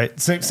result, right?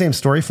 Same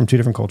story from two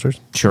different cultures.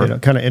 Sure.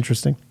 Kind of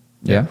interesting.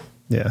 Yeah.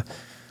 Yeah.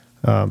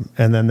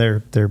 And then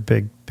they're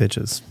big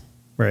bitches,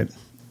 right?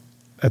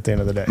 At the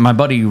end of the day. My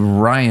buddy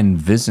Ryan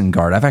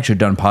Visengard, I've actually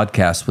done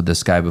podcasts with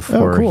this guy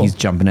before. Oh, cool. He's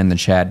jumping in the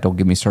chat. Don't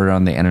get me started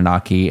on the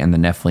Anunnaki and the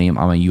Nephilim.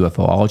 I'm a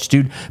UFOologist,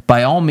 dude.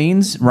 By all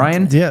means,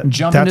 Ryan,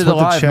 jump into the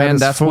live, man.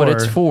 That's what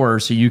it's for.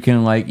 So you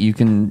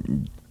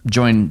can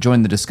join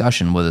the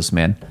discussion with us,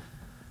 man.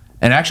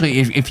 And actually,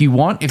 if you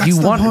want,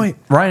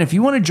 Ryan, if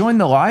you want to join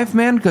the live,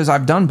 man, because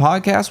I've done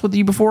podcasts with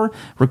you before,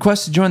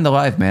 request to join the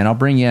live, man. I'll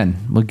bring you in.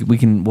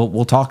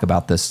 We'll talk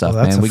about this stuff,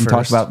 man. We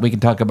can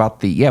talk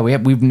about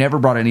we've never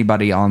brought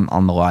anybody on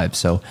the live.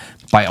 So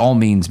by all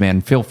means,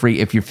 man, feel free.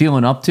 If you're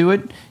feeling up to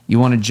it, you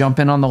want to jump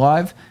in on the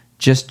live,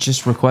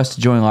 just request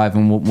to join live,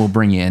 and we'll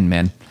bring you in,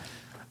 man.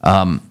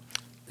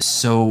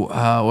 So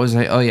what was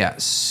I? Oh yeah.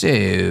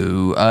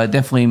 So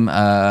definitely.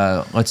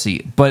 Let's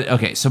see. But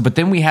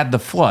then we had the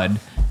flood.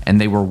 And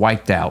they were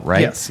wiped out,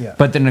 right? Yes, yeah.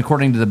 But then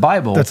according to the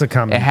Bible, that's a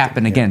common it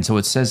happened again. So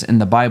it says in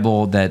the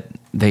Bible that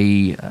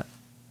they...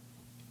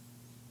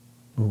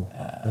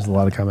 there's a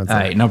lot of comments. All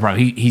right, no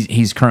problem.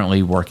 He's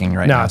currently working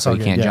right now, so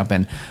he can't jump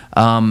in.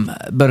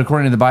 But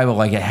according to the Bible,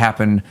 like it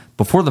happened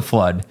before the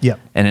flood. Yep.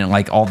 And then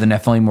like all the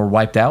Nephilim were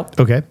wiped out.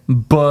 Okay.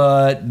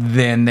 But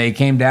then they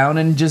came down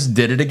and just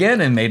did it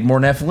again and made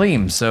more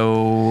Nephilim.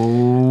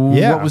 So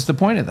what was the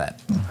point of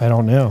that? I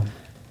don't know.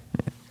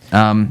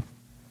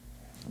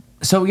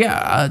 So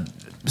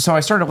so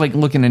I started like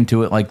looking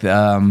into it, like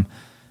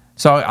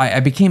so I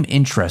became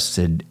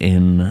interested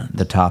in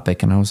the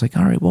topic, and I was like,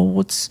 all right, well,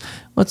 let's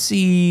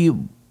see,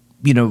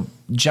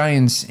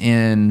 giants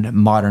in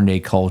modern day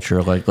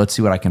culture. Like, let's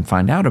see what I can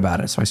find out about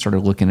it. So I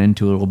started looking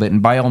into it a little bit,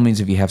 and by all means,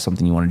 if you have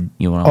something you want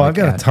to, I've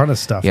got a ton of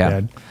stuff,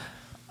 man.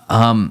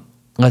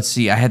 Let's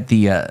see. I had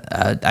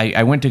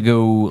I went to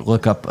go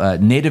look up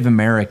Native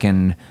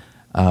American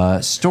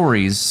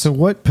stories. So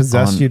what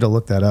possessed you to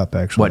look that up,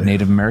 actually? What,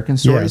 Native American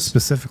stories? Yeah,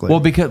 specifically. Well,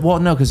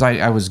 because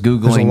I was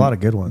Googling. There's a lot of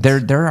good ones.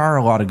 There are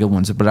a lot of good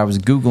ones, but I was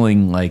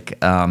Googling like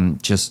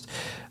just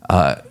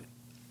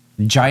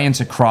giants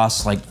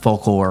across like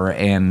folklore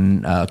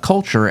and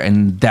culture,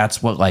 and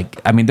that's what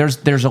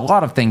there's a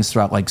lot of things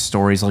throughout like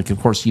stories. Like, of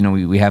course,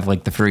 we have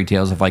like the fairy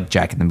tales of like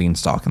Jack and the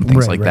Beanstalk and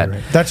things like that.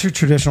 Right. That's your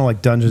traditional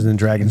like Dungeons and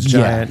Dragons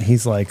giant. Yeah.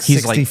 He's like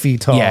 60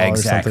 feet tall. Yeah,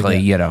 exactly.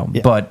 Yeah.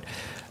 But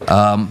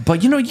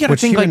you got to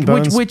think like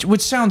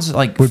which sounds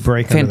like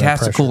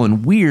fantastical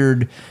and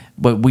weird,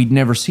 but we'd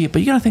never see it.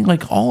 But you got to think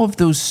like all of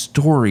those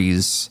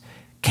stories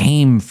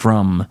came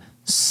from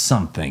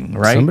something,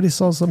 right? Somebody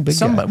saw some big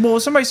guy.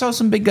 Well, somebody saw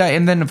some big guy,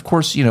 and then of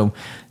course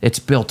it's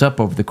built up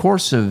over the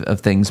course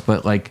of things.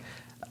 But like,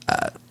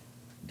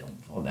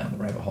 don't fall down the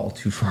rabbit hole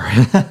too far.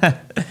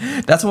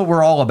 That's what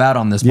we're all about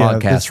on this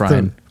podcast,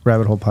 Ryan.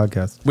 Rabbit hole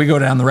podcast. We go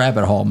down the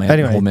rabbit hole, man.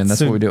 Anyway,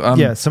 that's what we do.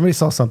 Somebody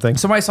saw something.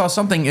 Somebody saw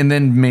something and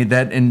then made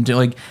that into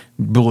like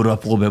blew it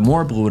up a little bit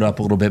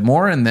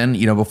more, and then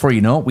before you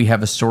know it, we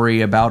have a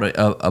story about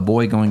a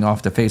boy going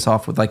off to face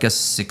off with like a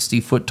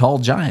 60-foot tall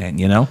giant.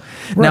 Now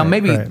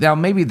maybe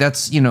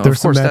that's of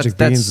course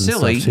that's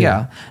silly.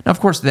 Yeah. Now of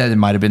course there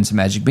might have been some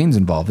magic beans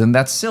involved, and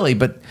that's silly,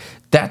 but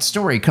that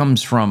story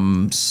comes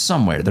from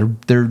somewhere.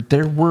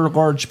 There were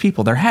large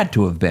people. There had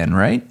to have been,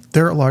 right?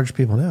 There are large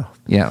people now.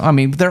 Yeah, I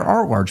mean, there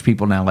are large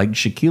people now, like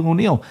Shaquille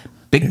O'Neal.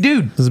 Big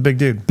dude. This is a big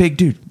dude. Big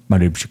dude. My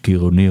name's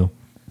Shaquille O'Neal.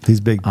 He's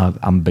big. I'm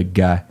a big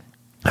guy.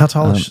 How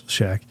tall is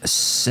Shaq?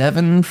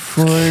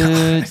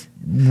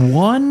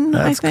 7'1",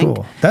 That's I think.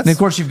 Cool. And of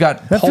course, you've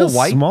got Paul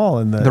White, small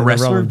in the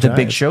wrestler, the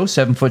Big Show,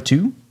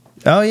 7'2".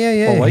 Oh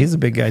yeah. He's a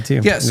big guy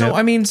too. Yeah. So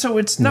I mean,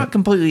 it's not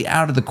completely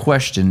out of the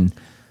question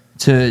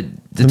to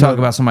talk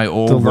about somebody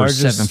over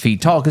 7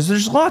 feet tall, because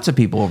there's lots of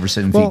people over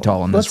 7 feet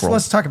tall in this world.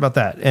 Let's talk about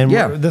that, and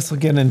this will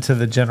get into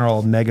the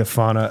general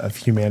megafauna of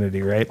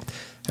humanity, right?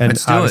 And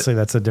obviously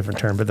that's a different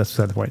term, but that's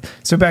beside the point.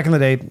 So back in the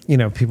day,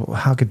 people,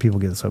 how could people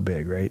get so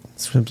big, right?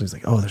 Simply it's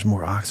like, oh, there's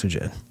more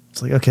oxygen.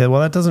 It's like, okay,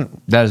 well that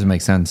doesn't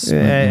make sense.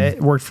 It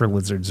worked for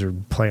lizards or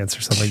plants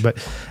or something, but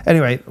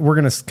anyway, we're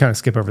gonna kind of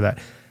skip over that.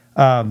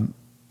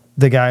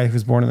 The guy who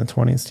was born in the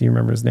 1920s, do you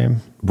remember his name?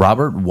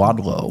 Robert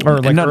Wadlow. Or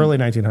early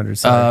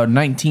 1900s.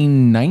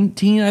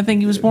 1919, I think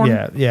he was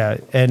born. Yeah.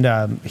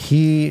 And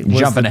he was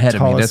jumping the ahead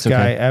of me. tallest That's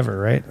okay. guy ever,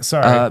 right?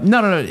 Sorry.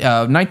 No.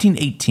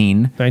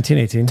 1918 to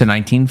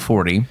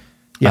 1940.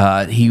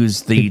 Yeah. He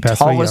was the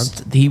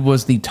tallest. He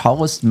was the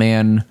tallest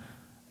man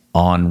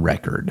on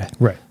record.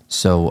 Right.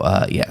 So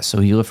so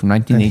he lived from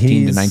 1918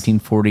 to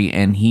 1940,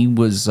 and he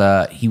was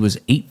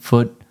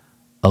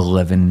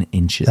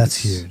 8'11". That's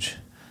huge.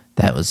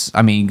 That was,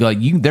 I mean,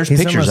 there's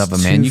He's pictures of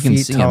him, man. You can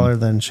see him. He's taller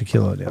than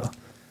Shaquille O'Neal.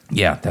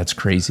 Yeah, that's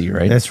crazy,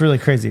 right? That's really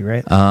crazy,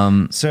 right?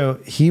 So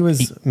he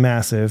was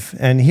massive,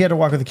 and he had to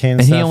walk with a cane.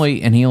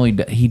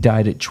 And he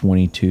died at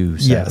 22.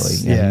 Sadly,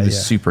 Yes, he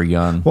was super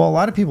young. Well, a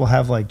lot of people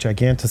have like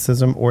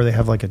giganticism, or they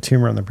have like a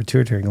tumor on the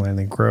pituitary gland.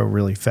 They grow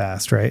really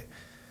fast, right?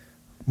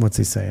 What's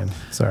he saying?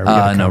 Sorry.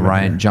 No,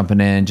 Ryan,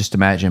 jumping in. Just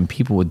imagine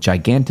people with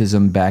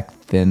gigantism back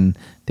then.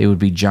 They would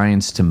be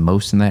giants to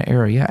most in that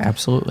era. Yeah,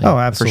 absolutely. Oh,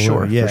 absolutely. For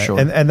sure. Yeah. For sure.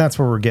 And that's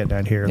what we're getting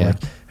at here. Yeah. Like,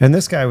 and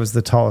this guy was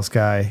the tallest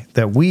guy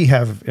that we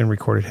have in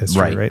recorded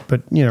history, right?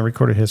 But,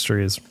 recorded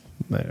history is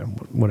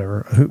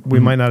whatever. We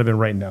might not have been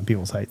writing down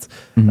people's heights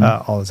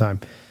all the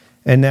time.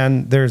 And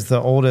then there's the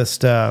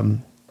oldest,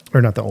 or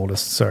not the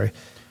oldest, sorry,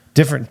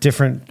 different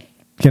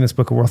Guinness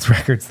Book of World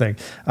Records thing.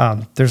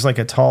 There's like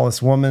a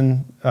tallest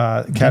woman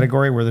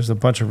category where there's a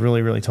bunch of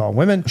really, really tall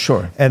women.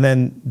 Sure. And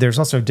then there's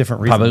also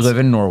different reasons. Probably live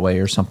in Norway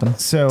or something.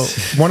 So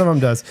one of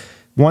them does.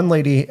 One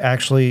lady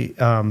actually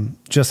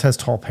just has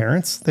tall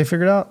parents, they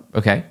figured out.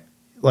 Okay.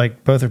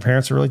 Like both her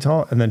parents are really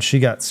tall, and then she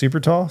got super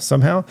tall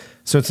somehow.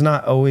 So it's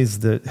not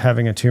always the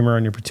having a tumor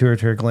on your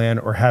pituitary gland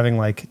or having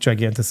like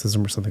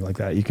giganticism or something like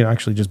that. You can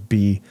actually just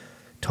be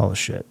tall as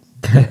shit.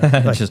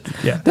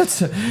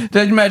 That's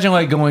imagine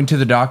like going to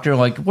the doctor,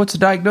 like, what's the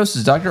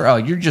diagnosis, doctor? Oh,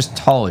 you're just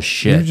tall as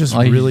shit. You're just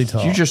like, really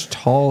tall. You're just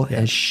tall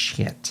as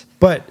shit.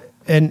 But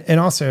and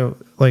also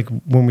like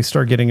when we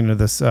start getting into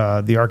this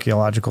the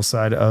archaeological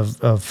side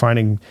of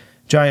finding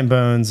giant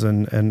bones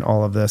and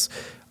all of this,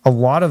 a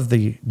lot of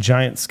the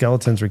giant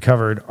skeletons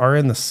recovered are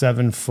in the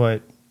 7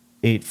 foot,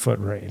 8 foot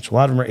range. A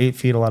lot of them are 8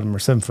 feet, a lot of them are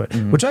 7 foot,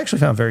 which I actually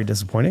found very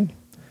disappointing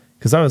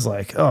because I was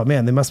like, oh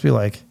man, they must be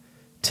like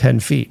 10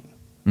 feet.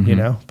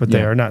 But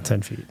they are not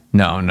 10 feet.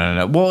 No.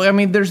 Well, I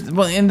mean,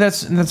 and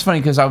that's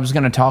funny because I was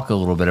going to talk a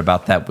little bit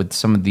about that with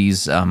some of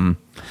these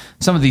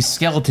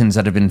skeletons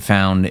that have been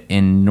found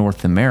in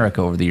North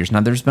America over the years. Now,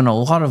 there's been a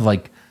lot of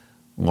like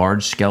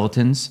large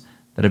skeletons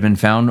that have been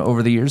found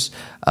over the years.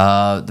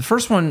 The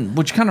first one,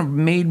 which kind of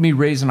made me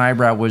raise an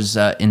eyebrow, was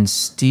in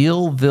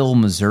Steelville,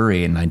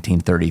 Missouri, in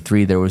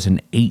 1933. There was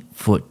an 8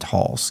 foot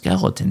tall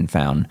skeleton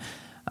found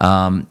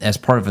as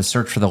part of a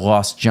search for the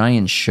Lost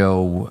Giant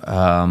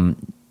show.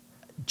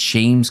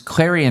 James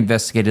Clary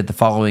investigated the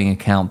following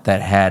account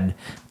that had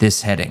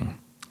this heading.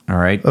 All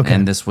right,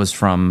 and this was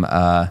from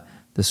the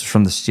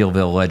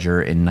Steelville Ledger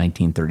in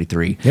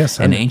 1933. Yes,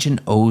 an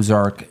ancient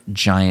Ozark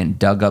giant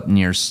dug up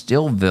near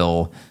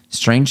Steelville.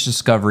 Strange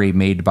discovery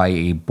made by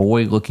a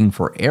boy looking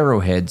for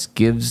arrowheads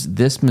gives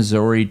this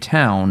Missouri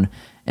town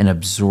an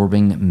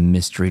absorbing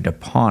mystery to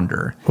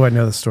ponder. Oh, I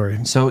know the story.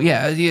 So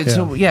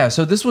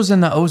so this was in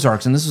the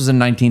Ozarks, and this was in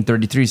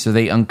 1933. So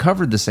they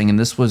uncovered this thing, and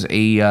this was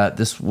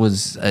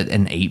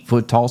an 8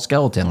 foot tall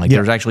skeleton. Like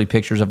there's actually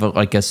pictures of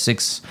like a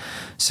 6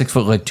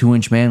 foot like 2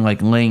 inch man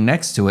like laying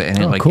next to it,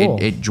 and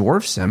it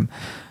dwarfs him.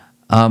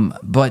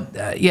 But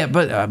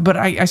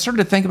I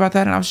started to think about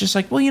that, and I was just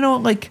like, well,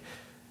 like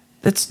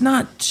that's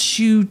not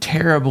too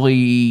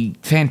terribly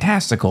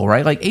fantastical,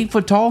 right? Like 8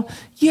 foot tall,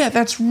 yeah,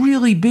 that's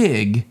really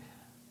big.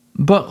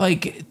 But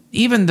like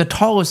even the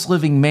tallest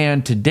living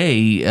man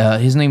today,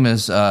 his name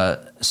is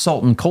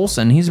Sultan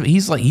Colson.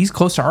 He's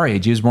close to our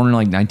age. He was born in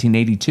like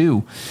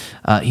 1982.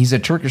 He's a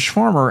Turkish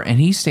farmer, and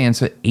he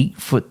stands at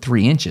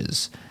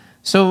 8'3".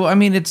 So I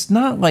mean, it's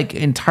not like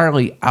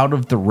entirely out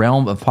of the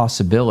realm of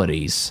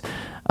possibilities.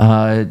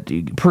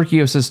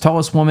 Perkio says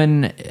tallest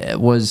woman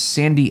was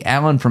Sandy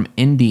Allen from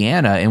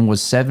Indiana and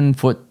was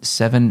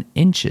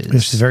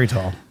 7'7". She's very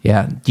tall.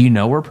 Yeah. Do you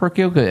know where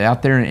Perkio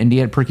out there in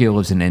Indiana? Perkio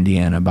lives in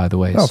Indiana, by the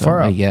way. Oh, so,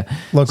 far out. Yeah.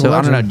 Local so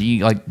legend. I don't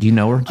know. Do you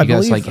know her? Do you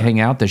guys like hang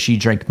out? Does she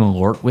drink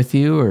Malort with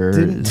you, or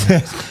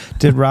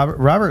did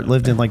Robert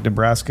lived in like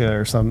Nebraska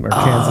or Kansas or something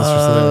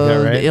like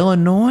that, right?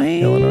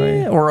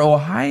 Illinois or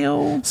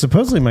Ohio?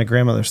 Supposedly, my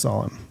grandmother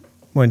saw him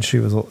when she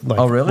was like,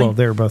 oh really? Well,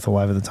 they were both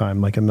alive at the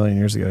time, like a million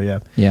years ago. Yeah.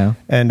 Yeah.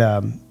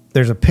 And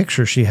there's a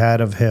picture she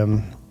had of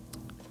him,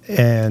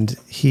 and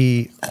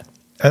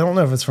I don't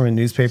know if it's from a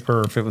newspaper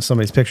or if it was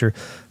somebody's picture,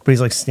 but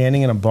he's like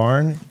standing in a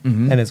barn,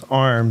 and his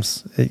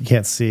arms, you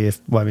can't see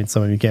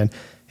some of you can.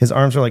 His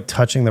arms are like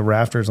touching the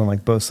rafters on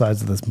like both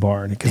sides of this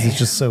barn because he's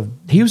just so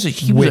he was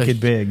wicked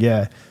big.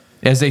 Yeah.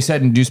 As they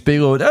said in Deuce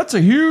Bigelow, that's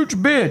a huge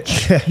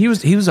bitch. he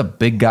was a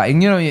big guy,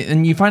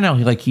 and you find out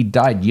he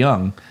died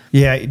young.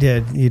 Yeah,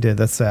 he did.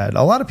 That's sad.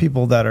 A lot of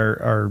people that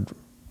are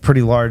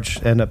pretty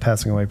large end up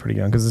passing away pretty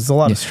young because there's a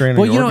lot of strain.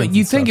 Well,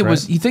 you think it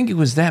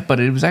was that, but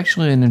it was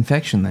actually an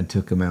infection that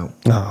took him out.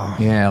 Oh.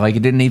 Yeah, like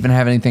it didn't even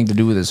have anything to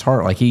do with his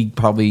heart. Like he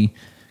probably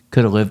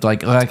could have lived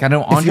like I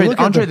know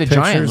Andre the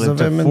Giant lived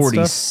to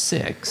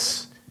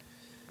 46.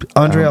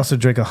 Andre also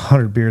drank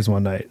 100 beers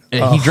one night.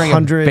 He drank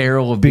a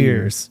barrel of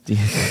beers.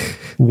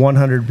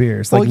 100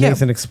 beers. Like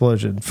Nathan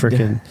Explosion.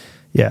 Freaking,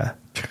 yeah.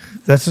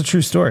 That's a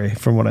true story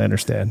from what I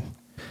understand.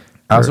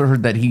 I also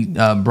heard that he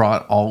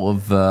brought all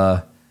of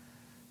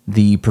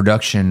the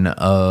production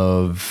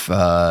of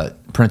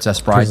Princess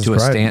Bride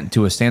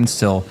to a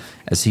standstill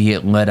as he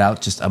had let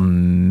out just a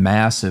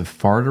massive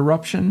fart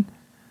eruption.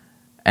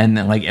 And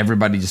then, like,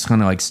 everybody just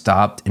kind of, like,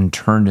 stopped and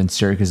turned and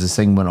stared because this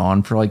thing went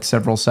on for, like,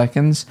 several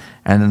seconds.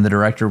 And then the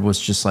director was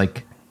just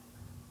like,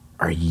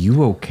 "Are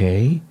you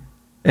okay?"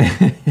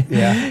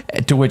 Yeah.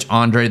 To which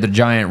Andre the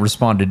Giant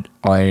responded,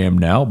 "I am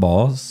now,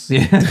 boss."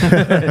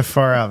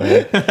 Far out,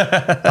 man.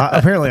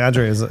 Apparently,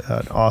 Andre is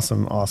an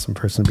awesome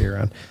person to be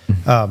around.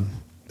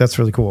 That's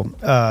really cool.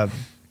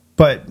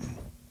 But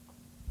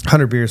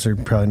 100 beers are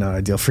probably not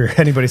ideal for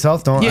anybody's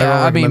health.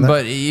 I mean,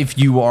 but if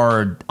you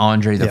are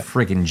Andre the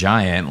freaking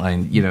Giant,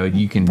 like, you know,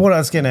 you can. What I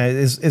was getting at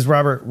is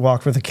Robert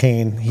walked with a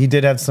cane. He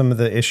did have some of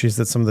the issues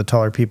that some of the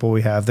taller people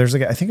we have. There's a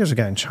guy, I think there's a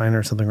guy in China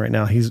or something right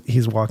now.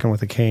 He's walking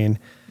with a cane.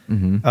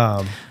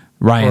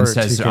 Ryan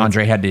says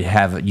Andre had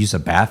to use a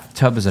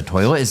bathtub as a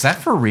toilet. Is that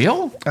for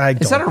real?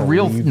 Is that a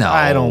real? No,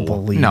 I don't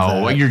believe.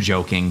 No, that. You're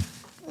joking.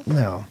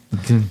 No.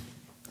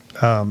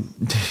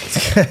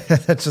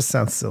 That just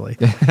sounds silly.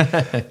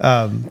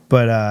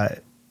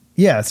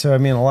 Yeah. So I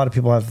mean, a lot of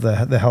people have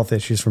the health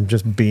issues from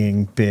just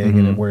being big,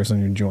 and it wears on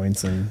your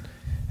joints and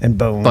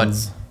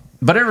bones.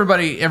 But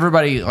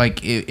everybody,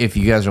 like, if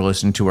you guys are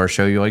listening to our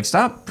show, you're like,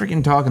 stop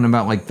freaking talking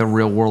about like the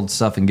real world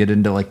stuff and get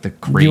into like the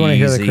crazy, you want to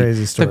hear the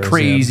crazy stories, the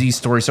crazy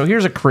story. So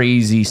here's a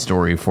crazy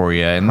story for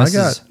you. And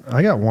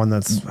I got one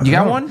that's. You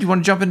got one? Do you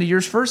want to jump into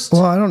yours first?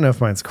 Well, I don't know if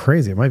mine's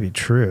crazy. It might be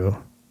true.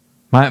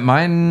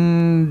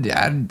 Mine,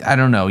 I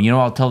don't know. You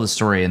know, I'll tell the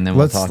story and then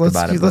we'll talk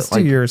about it. Let's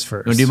do yours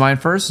first. You want to do mine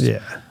first? Yeah.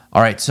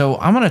 All right. So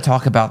I'm going to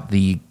talk about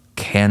the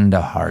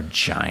Kandahar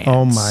Giants.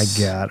 Oh my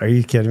God. Are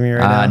you kidding me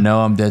right now?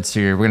 No, I'm dead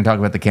serious. We're going to talk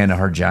about the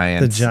Kandahar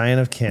Giants. The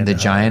Giant of Kandahar. The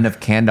Giant of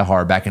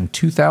Kandahar back in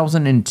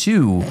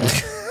 2002.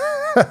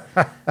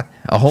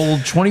 A whole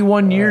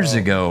 21 years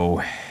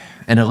ago.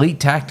 An elite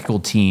tactical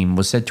team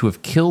was said to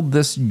have killed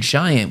this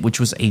giant, which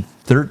was a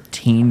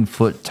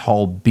 13-foot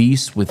tall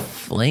beast with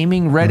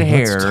flaming red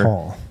hair. That's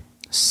tall.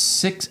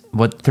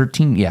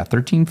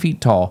 13 feet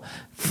tall.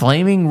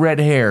 Flaming red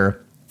hair.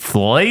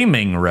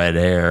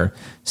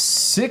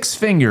 6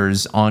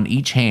 fingers on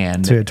each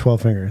hand. So you had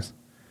 12 fingers.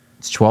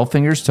 It's 12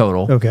 fingers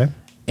total. Okay.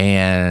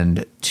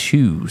 And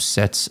 2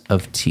 sets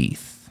of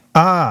teeth.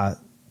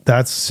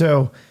 That's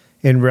so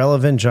in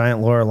relevant giant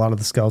lore. A lot of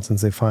the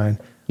skeletons they find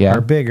are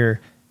bigger,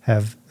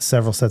 have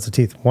several sets of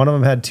teeth. One of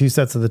them had 2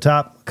 sets at the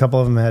top. A couple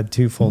of them had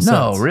 2 full sets.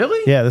 No, really?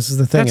 Yeah, this is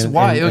the thing. That's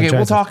why. Okay,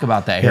 we'll talk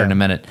about that here in a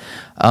minute.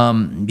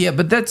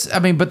 But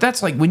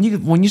that's like when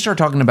you start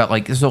talking about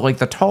like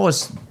the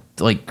tallest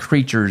like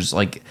creatures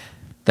like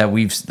that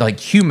we've like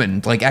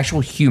human, like actual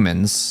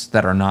humans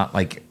that are not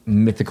like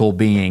mythical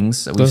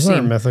beings. That Those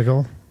aren't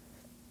mythical.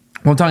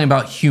 Well, I'm talking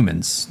about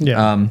humans.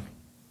 Yeah.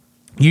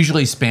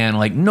 Usually span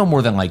like no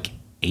more than like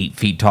 8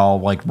 feet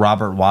tall. Like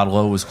Robert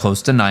Wadlow was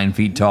close to 9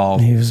 feet tall.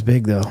 He was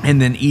big though.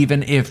 And then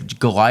even if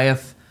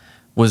Goliath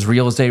was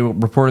real as they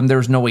reported him, there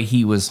was no way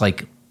he was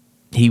like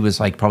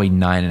probably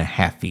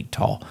 9.5 feet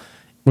tall.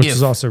 Which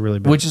is also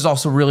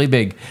really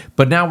big.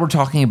 But now we're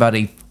talking about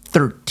a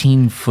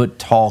 13-foot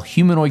tall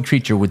humanoid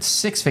creature with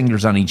 6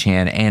 fingers on each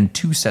hand and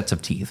 2 sets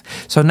of teeth.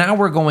 So now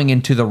we're going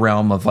into the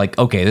realm of like,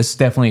 okay, this is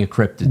definitely a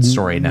cryptid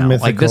story now.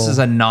 Mythical. Like this is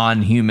a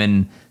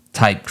non-human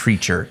type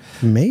creature.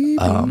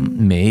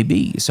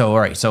 Maybe. So, all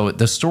right. So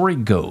the story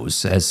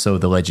goes,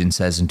 the legend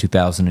says, in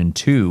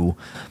 2002,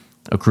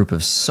 a group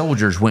of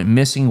soldiers went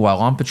missing while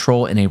on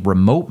patrol in a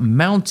remote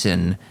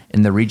mountain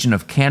in the region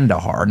of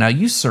Kandahar. Now,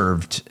 you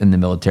served in the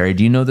military.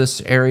 Do you know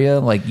this area?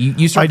 Like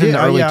you served in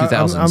the early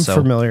 2000s. I'm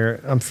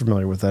familiar. I'm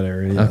familiar with that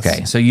area. Yes.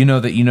 Okay, so you know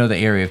the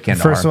area of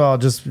Kandahar. First of all,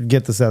 just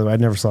get this out of the way. I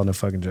never saw no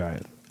fucking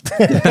giant.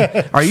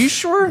 Are you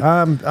sure?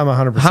 I'm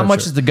 100%. How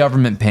much is the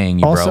government paying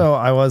you, bro? Also,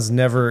 I was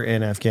never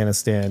in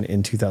Afghanistan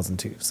in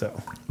 2002.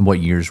 So, what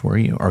years were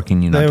you, or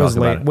can you not talk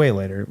about it? Way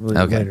later.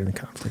 Okay. Later in the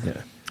conflict.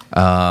 Yeah.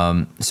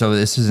 So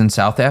this is in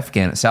south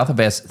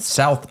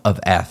of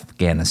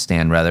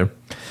Afghanistan, rather.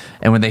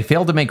 And when they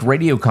failed to make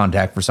radio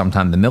contact for some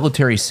time, the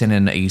military sent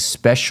in a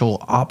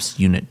special ops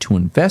unit to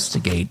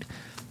investigate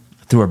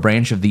through a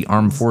branch of the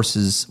armed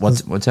forces.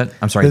 What's that?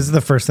 I'm sorry. This is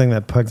the first thing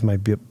that pugs my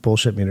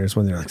bullshit meters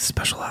when they're like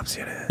special ops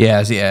unit.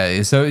 Yeah.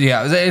 So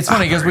it's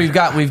funny because we've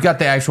got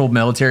the actual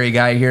military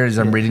guy here. As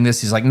I'm reading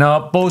this, he's like,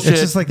 no, bullshit. It's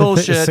just like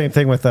bullshit. The same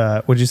thing with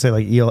would you say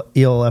like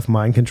ELF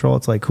mind control?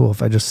 It's like cool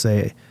if I just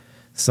say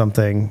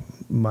something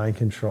mind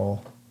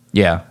control.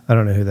 Yeah. I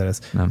don't know who that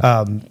is. No.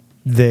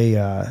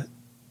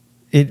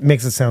 It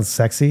makes it sound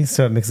sexy,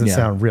 so it makes it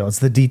sound real. It's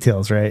the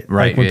details, right?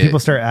 Right. Like when people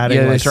start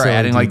adding, they start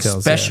adding details,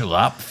 like special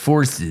op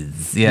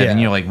forces. Yeah. And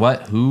you're like,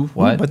 what? Who?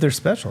 What? Ooh, but they're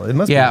special. It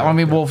must be. Yeah. I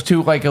mean, well,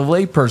 to like a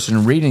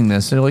layperson reading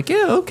this, they're like,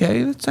 yeah,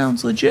 okay, that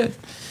sounds legit.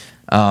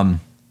 But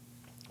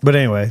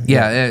anyway.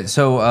 Yeah.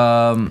 So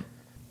up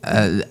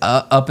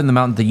in the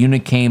mountain, the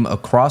unit came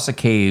across a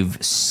cave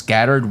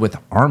scattered with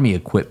army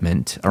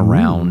equipment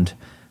around.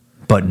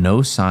 But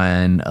no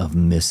sign of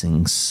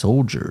missing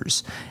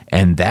soldiers.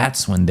 And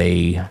that's when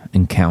they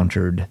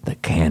encountered the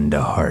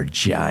Kandahar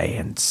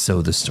Giants,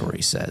 so the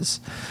story says.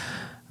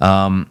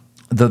 Though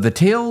the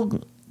tale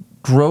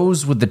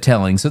grows with the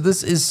telling, so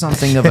this is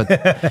something of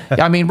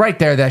a... I mean, right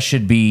there, that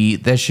should be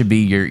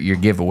your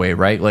giveaway,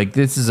 right? Like,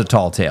 this is a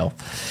tall tale.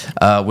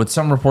 With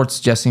some reports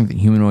suggesting the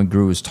humanoid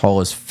grew as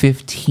tall as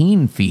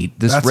 15 feet.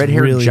 This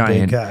red-haired really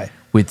giant... Big guy.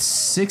 with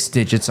 6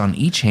 digits on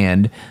each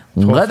hand,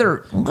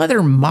 leather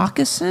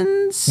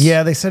moccasins.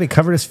 Yeah, they said he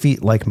covered his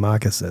feet like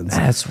moccasins.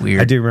 That's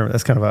weird. I do remember.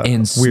 That's kind of a And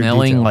weird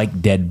smelling detail.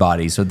 like dead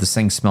bodies. So this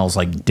thing smells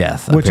like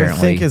death, Which apparently.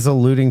 I think is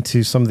alluding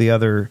to some of the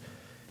other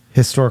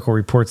historical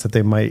reports that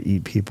they might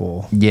eat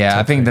people. Yeah,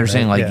 I think they're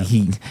saying like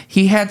Yeah.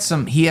 he had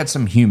some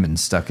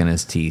humans stuck in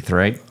his teeth,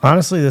 right?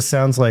 Honestly, this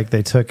sounds like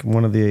they took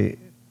one of the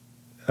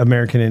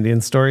American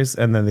Indian stories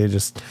and then they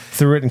just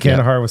threw it in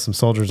Kandahar with some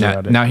soldiers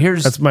around it. Now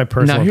here's that's my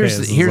personal. Here's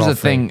opinion. This is here's all the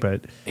thing.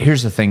 fake, but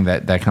Here's the thing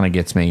that kind of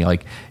gets me.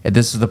 Like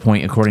this is the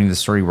point, according to the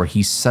story, where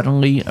he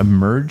suddenly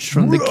emerged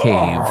from the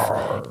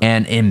cave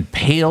and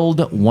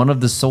impaled one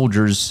of the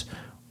soldiers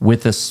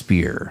with a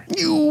spear.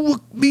 you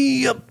woke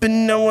me up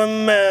and now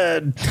I'm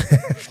mad.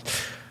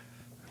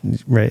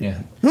 Right.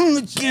 Yeah. I'm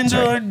the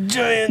Kandahar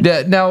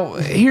giant. Now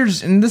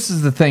and this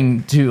is the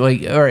thing too.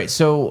 Like, all right,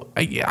 so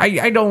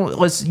I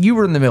don't. You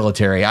were in the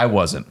military, I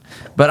wasn't,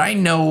 but I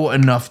know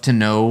enough to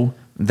know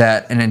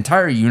that an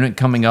entire unit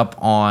coming up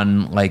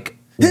on like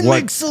It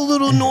makes a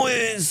little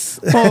noise.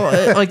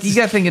 well, like you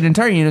got to think an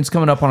entire unit's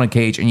coming up on a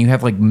cage, and you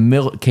have like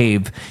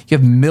you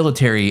have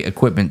military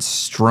equipment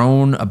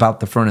strewn about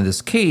the front of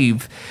this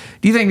cave.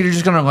 Do you think they're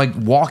just gonna like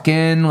walk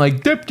in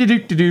like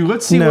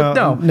let's see what?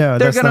 No, no,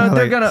 they're that's not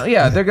how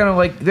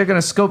they're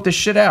gonna scope this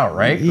shit out,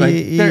 right? Like,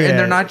 and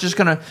they're not just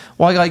gonna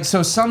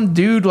so some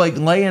dude like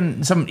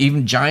laying some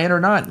even giant or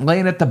not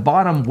laying at the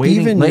bottom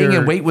laying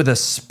in wait with a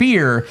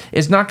spear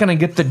is not gonna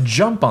get the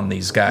jump on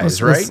these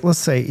guys, right? Let's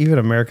say even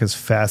America's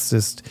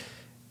fastest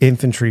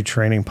infantry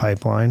training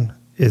pipeline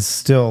is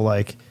still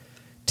like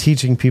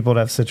teaching people to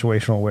have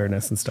situational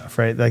awareness and stuff,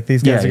 right? Like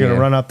these guys are going to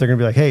run up, they're going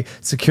to be like, hey,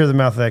 secure the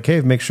mouth of that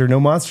cave, make sure no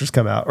monsters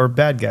come out or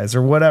bad guys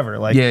or whatever.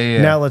 Like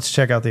now let's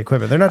check out the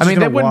equipment. They're not. I mean,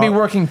 they wouldn't be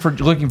looking for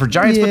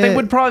giants, but they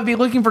would probably be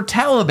looking for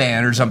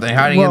Taliban or something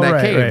hiding in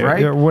that cave,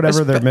 right? Or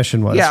whatever their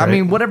mission was. Yeah, right? I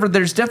mean, whatever.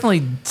 There's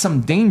definitely some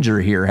danger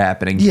here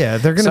happening. Yeah,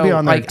 they're going to be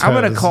on their toes, I'm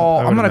going to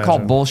call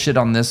imagine. bullshit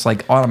on this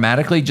like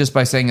automatically just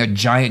by saying a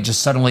giant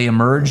just suddenly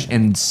emerged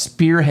and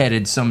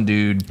spearheaded some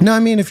dude. No, I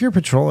mean, if you're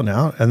patrolling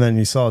out and then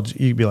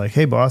you'd be like,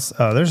 hey, boss,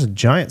 there's a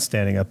giant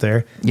standing up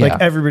there. Yeah.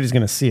 Like everybody's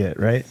going to see it,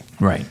 right?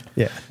 Right.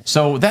 Yeah.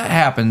 So that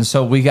happens.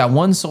 So we got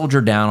one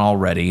soldier down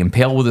already,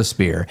 impaled with a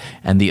spear,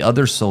 and the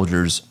other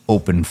soldiers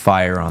open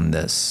fire on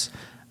this.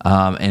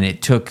 And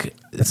it took...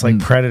 It's like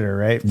Predator,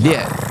 right?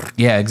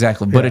 Yeah,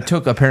 exactly. But it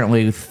took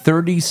apparently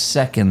 30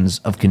 seconds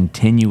of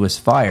continuous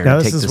fire Now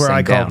to this take is this where thing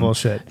I call down.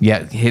 bullshit.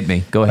 Yeah, hit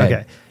me. Go ahead.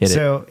 Okay. Hit it.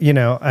 So,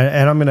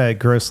 and I'm going to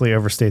grossly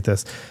overstate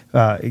this.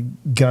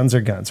 Guns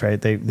are guns,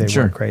 right? They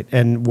Sure. work, right?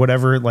 And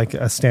whatever like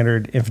a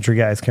standard infantry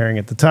guy is carrying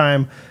at the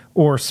time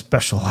or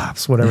special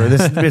ops, whatever.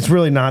 It's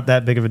really not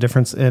that big of a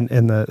difference in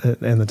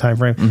the time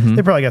frame. Mm-hmm.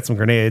 They probably got some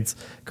grenades,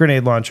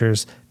 grenade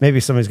launchers.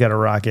 Maybe somebody's got a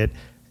rocket.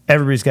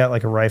 Everybody's got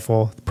like a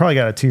rifle, probably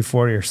got a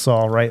 240 or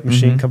saw, right?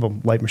 Machine, couple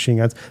light machine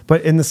guns.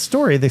 But in the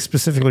story, they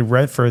specifically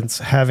reference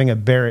having a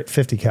Barrett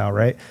 50 cal,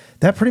 right?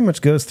 That pretty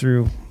much goes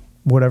through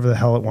whatever the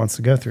hell it wants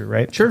to go through,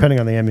 right? Sure. Depending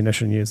on the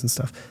ammunition used and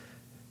stuff.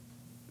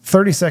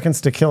 30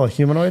 seconds to kill a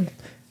humanoid.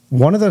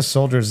 One of those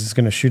soldiers is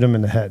going to shoot him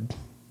in the head.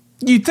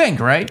 You think,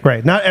 right?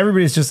 Right. Not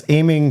everybody's just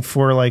aiming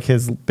for like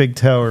his big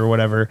toe or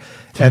whatever.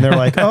 And they're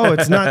like, oh,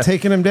 it's not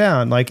taking him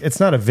down. Like, it's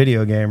not a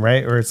video game,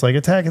 right? Or it's like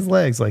attack his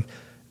legs. Like,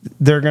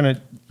 they're going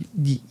to...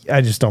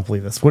 I just don't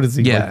believe this. What is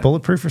he, like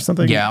bulletproof or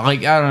something? Yeah,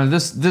 like I don't know.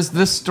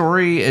 This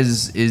story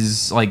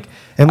is like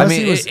Unless I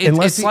mean he was-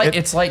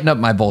 it's lighting up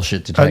my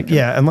bullshit detector.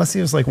 Yeah, unless he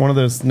was like one of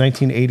those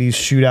 1980s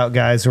shootout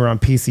guys who are on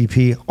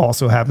PCP,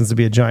 also happens to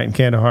be a giant in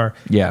Kandahar.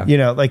 Yeah.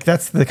 Like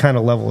that's the kind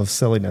of level of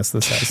silliness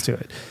this has to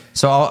it.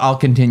 So I'll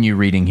continue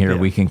reading here. Yeah.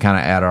 We can kind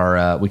of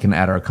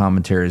add our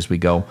commentary as we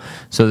go.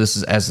 So this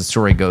is as the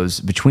story goes.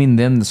 Between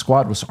them, the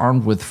squad was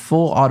armed with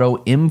full auto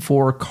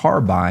M4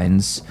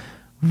 carbines.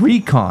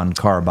 Recon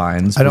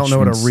carbines. I don't know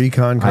what a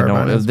recon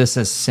carbine is. This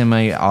is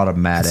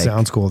semi-automatic.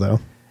 Sounds cool though.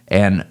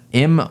 And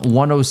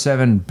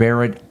M107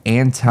 Barrett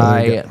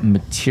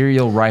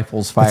anti-material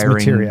rifles firing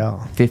material.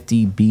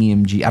 50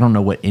 BMG. I don't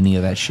know what any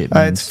of that shit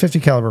means. It's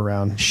 50 caliber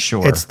round.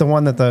 Sure. It's the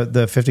one that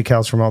the 50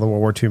 cals from all the World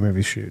War II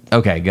movies shoot.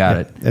 Okay, got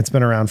it. It's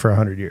been around for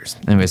 100 years.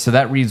 Anyway, so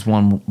that reads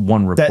one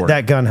report.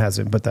 That gun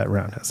hasn't, but that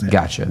round has.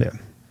 Gotcha.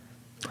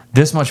 Yeah.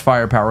 This much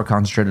firepower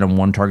concentrated on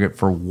one target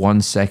for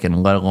 1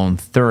 second, let alone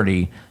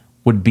 30,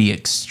 would be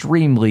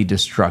extremely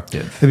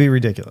destructive. It'd be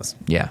ridiculous.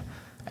 Yeah.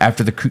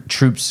 After the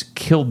troops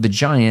killed the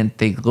giant,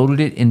 they loaded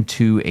it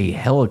into a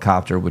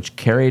helicopter, which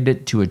carried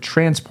it to a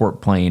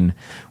transport plane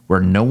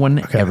where no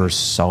one ever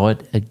saw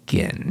it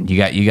again. You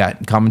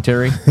got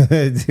commentary?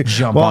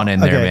 Jump on in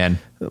there, man.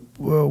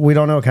 Well, we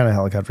don't know what kind of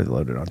helicopter they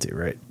loaded onto,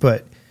 right?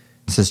 But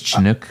it says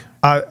Chinook.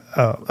 Okay,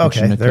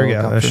 Chinook there you go.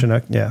 A helicopter.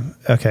 Chinook, yeah.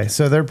 Okay,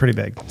 so they're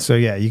pretty big. So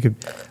yeah, you can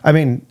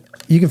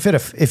fit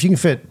if you can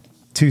fit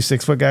 2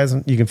 6-foot guys,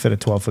 you can fit a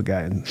 12-foot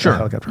guy in a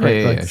helicopter. Right?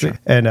 Yeah, sure.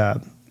 And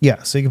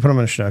so you can put them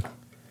in a Chinook.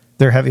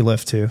 They're heavy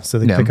lift too, so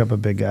they can pick up a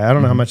big guy. I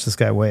don't know how much this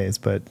guy weighs,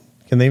 but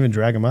can they even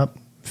drag him up?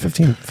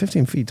 15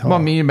 feet tall. Well,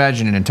 I mean,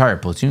 imagine an entire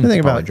platoon You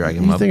think probably about drag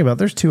him up.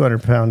 there's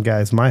 200-pound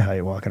guys my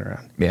height walking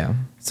around. Yeah.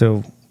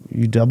 So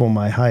you double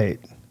my height.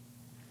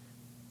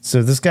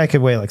 So this guy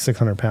could weigh like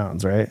 600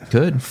 pounds, right?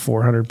 Good.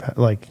 400 pounds,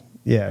 like,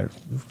 yeah,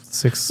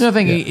 six. No, I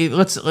think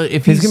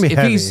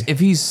if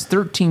he's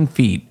 13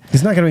 feet,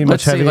 he's not going to be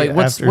much heavy. Like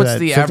what's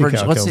the average?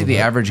 Let's say the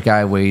average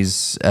guy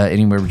weighs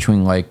anywhere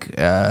between like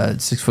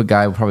 6 foot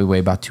guy would probably weigh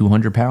about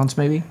 200 pounds,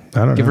 maybe. I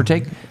don't know. Give or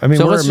take. I mean,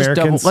 so we're let's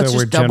Americans, let's so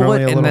we're just double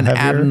generally it a and little then add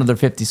heavier. another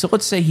 50. So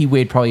let's say he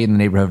weighed probably in the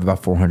neighborhood of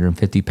about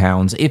 450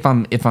 pounds. If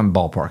I'm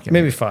ballparking,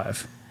 Maybe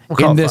 5. We'll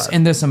call in it this 5.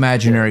 in this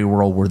imaginary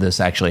world where this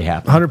actually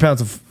happened. 100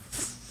 pounds of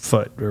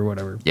foot or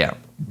whatever. Yeah.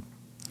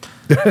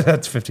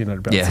 That's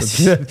 1,500 pounds.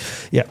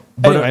 Yes. Yeah.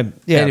 But, Anyway,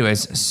 yeah.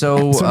 Anyways,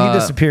 so he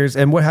disappears,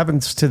 and what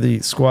happens to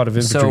the squad of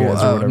infantry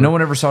guys or whatever? no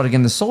one ever saw it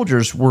again. The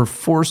soldiers were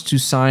forced to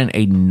sign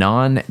a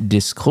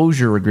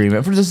non-disclosure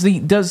agreement. Does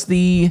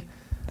the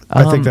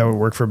I think that would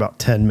work for about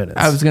 10 minutes.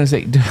 I was going to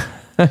say,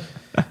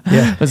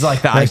 yeah, it's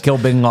like the I Kill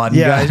Bin Laden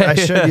yeah. guy.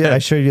 I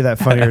showed you that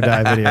Funny or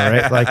Die video,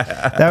 right? Like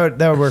that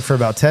would work for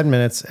about 10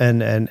 minutes,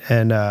 and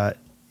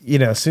you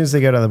know, as soon as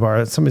they go to the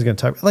bar, somebody's going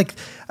to talk. Like,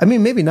 I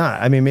mean, maybe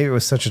not. I mean, maybe it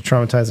was such a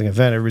traumatizing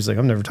event. Everybody's like,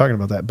 I'm never talking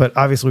about that. But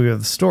obviously, we have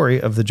the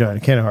story of the giant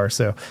of Kandahar,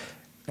 so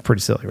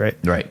pretty silly, right?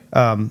 Right.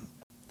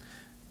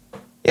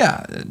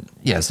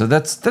 Yeah. So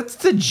that's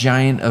the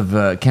giant of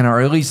Kandahar.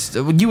 Or at least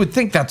you would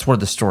think that's where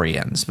the story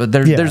ends. But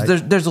there's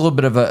a little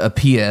bit of a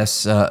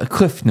PS, a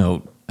cliff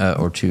note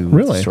or two,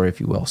 with the story, if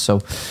you will.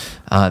 So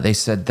they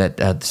said that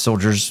the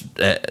soldiers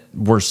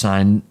were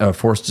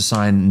forced to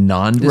sign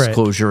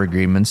non-disclosure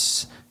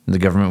agreements. The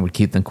government would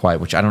keep them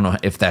quiet, which I don't know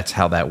if that's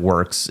how that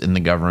works in the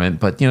government,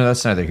 but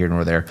that's neither here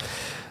nor there.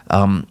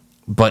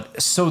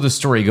 But so the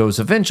story goes,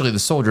 eventually the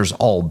soldiers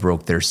all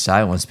broke their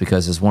silence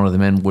because, as one of the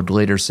men would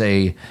later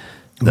say,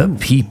 the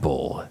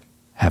people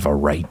have a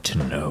right to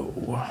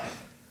know.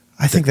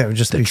 I think that would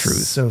just be truth.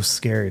 so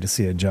scary to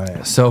see a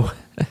giant. So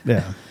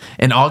Yeah.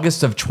 in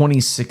August of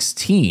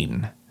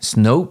 2016,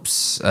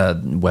 Snopes,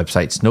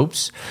 website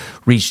Snopes,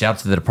 reached out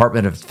to the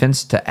Department of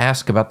Defense to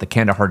ask about the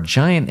Kandahar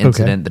giant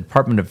incident. The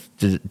Department of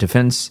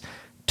Defense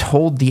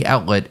told the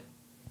outlet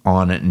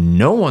on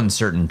no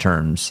uncertain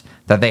terms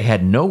that they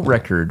had no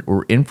record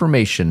or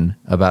information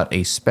about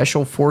a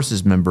special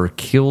forces member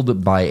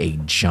killed by a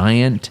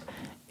giant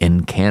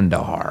in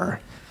Kandahar.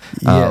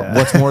 Yeah.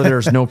 What's more,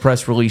 there's no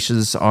press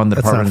releases on the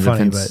That's Department of not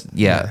funny, Defense. but,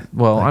 Yeah.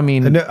 Well, I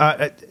mean,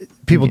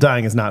 people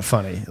dying is not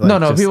funny. Like, no,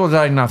 just people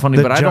dying not funny,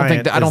 the but I don't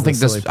think giant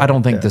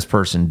is this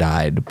person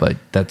died. But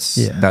that's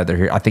neither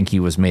here. I think he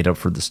was made up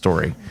for the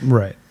story.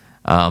 Right.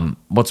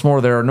 What's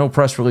more, there are no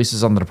press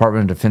releases on the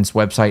Department of Defense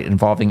website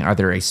involving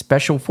either a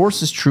special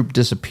forces troop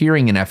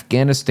disappearing in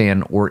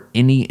Afghanistan or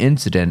any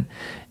incident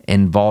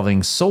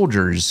involving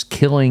soldiers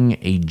killing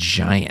a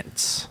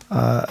giant.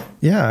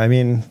 Yeah, I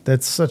mean,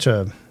 that's such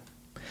a...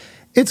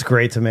 It's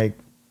great to make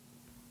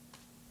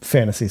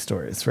fantasy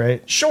stories,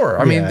 right? Sure.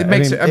 I mean, it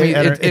makes.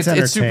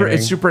 It's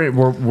super.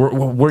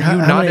 Were you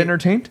not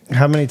entertained?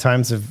 How many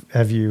times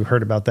have you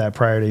heard about that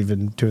prior to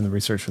even doing the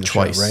research for the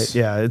Twice. show? Right?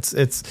 Yeah, it's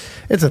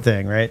a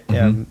thing, right?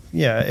 Mm-hmm.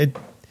 Yeah.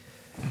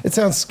 It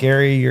sounds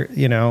scary.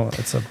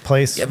 It's a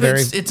place. Yeah, but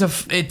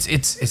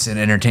it's an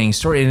entertaining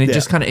story, and it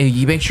just kind of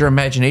makes your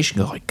imagination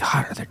go like,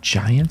 God, are there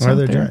giants? Are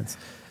there giants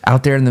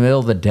out there in the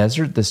middle of the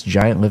desert? This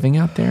giant living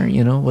out there,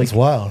 like it's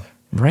wild,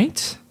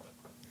 right?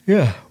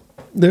 Yeah.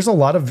 There's a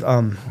lot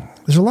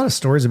of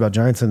stories about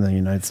giants in the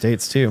United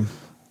States too,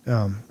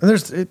 and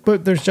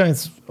there's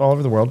giants all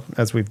over the world,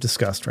 as we've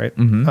discussed, right?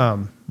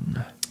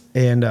 Mm-hmm.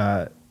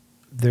 And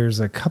there's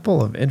a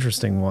couple of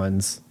interesting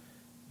ones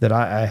that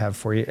I have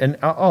for you, and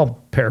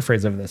I'll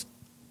paraphrase over this.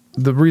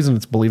 The reason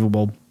it's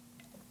believable,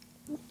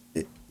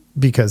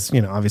 because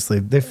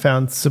obviously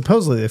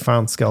supposedly they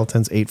found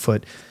skeletons 8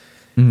 foot,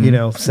 7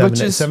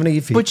 to 8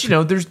 feet.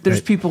 But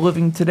there's people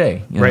living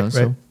today,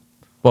 right.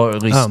 Well,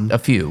 at least a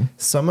few.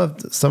 Some of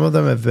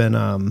them have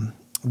been.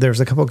 There's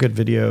a couple good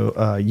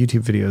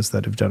YouTube videos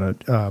that have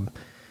done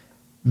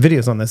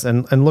videos on this,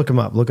 and look them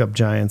up. Look up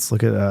giants.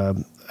 Look at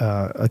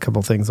a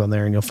couple things on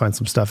there, and you'll find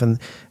some stuff.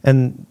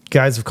 And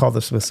guys have called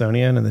the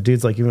Smithsonian, and the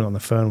dude's like even on the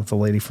phone with the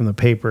lady from the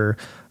paper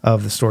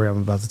of the story I'm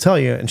about to tell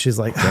you, and she's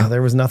like,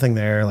 there was nothing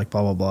there. Like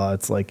blah blah blah.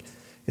 It's like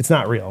it's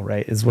not real,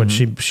 right? Is what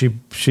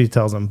she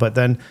tells them. But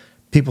then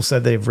people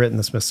said they've written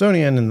the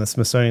Smithsonian, and the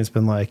Smithsonian's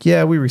been like,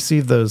 yeah, we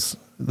received those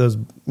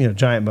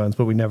giant bones,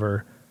 but we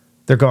never,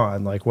 they're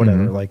gone, like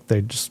whatever, like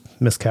they just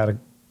miscategorized,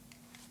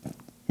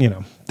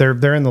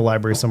 they're in the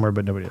library somewhere,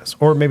 but nobody knows,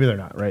 or maybe they're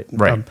not, right?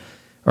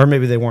 Or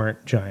maybe they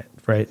weren't giant,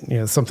 right?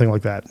 Something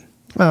like that.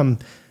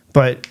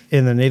 But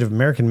in the Native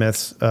American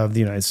myths of the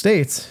United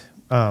States,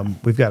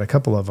 we've got a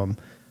couple of them.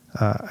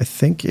 I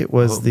think it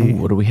was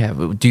what do we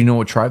have? Do you know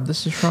what tribe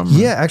this is from?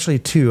 Yeah, actually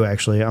two. I'm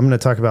going to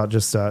talk about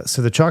just so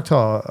the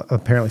Choctaw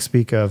apparently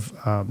speak of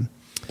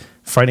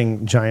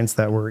fighting giants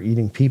that were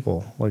eating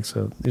people. Like,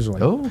 so these are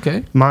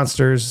like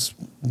monsters,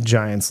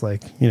 giants,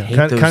 like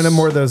kind of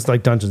more of those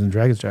like Dungeons and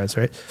Dragons giants,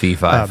 right? Fee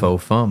fi fo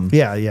fum.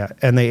 Yeah,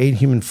 and they ate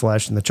human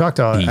flesh. And the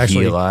Choctaw be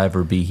actually he alive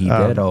or be he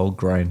dead, I'll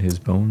grind his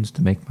bones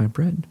to make my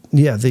bread.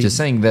 Yeah, just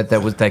saying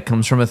that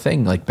comes from a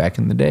thing like back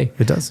in the day.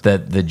 It does.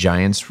 That the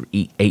giants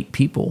ate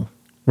people.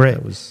 Right.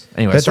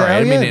 Anyway, sorry. I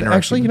didn't mean to interrupt.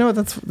 Actually, you know what?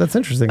 That's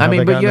interesting. I how mean,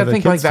 they but got you into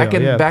think the like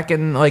kids' tale, back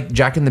in like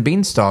Jack and the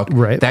Beanstalk,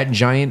 Right. that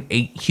giant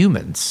ate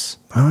humans.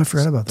 Oh, I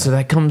forgot about that. So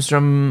that comes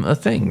from a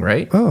thing,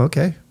 right? Oh,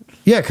 okay.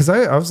 Yeah, because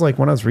I was like,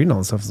 when I was reading all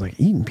this stuff, I was like,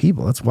 eating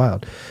people, that's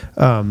wild.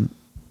 So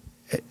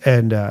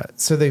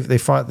they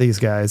fought these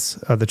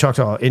guys, the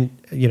Choctaw,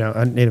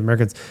 Native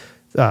Americans,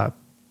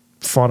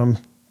 fought them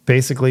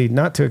basically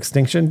not to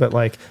extinction, but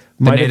like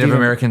The Native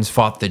Americans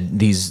fought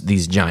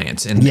these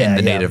giants in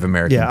the Native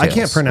American Yeah, I tales.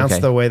 can't pronounce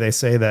the way they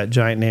say that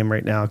giant name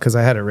right now because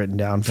I had it written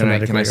down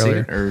phonetically Can I see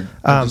earlier. it? Or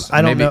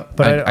I don't know,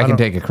 but I can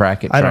take a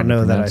crack at. I don't trying to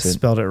know that I pronounce it.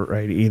 spelled it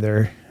right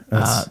either.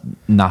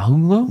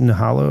 Nahulo?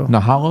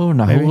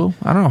 Nahalo?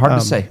 I don't know. Hard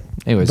to say.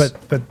 Anyways,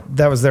 but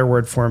that was their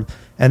word for him.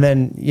 And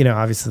then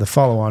obviously the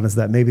follow on is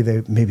that maybe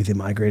they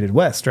migrated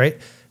west, right?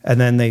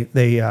 And then they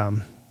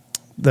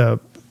the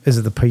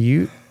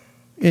Paiute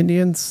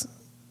Indians,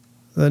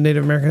 the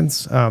Native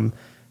Americans,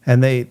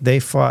 and they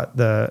fought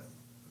the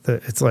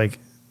it's like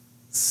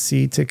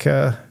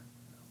Sitka,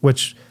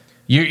 which.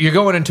 You're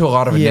going into a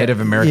lot of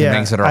Native American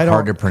things that are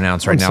hard to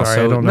pronounce right now. Sorry,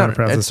 So I don't know how to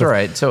pronounce it's this all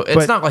right. So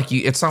it's not like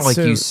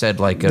you said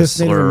like a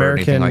slur or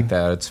anything like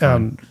that. It's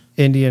fine.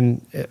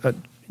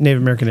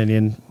 Native American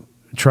Indian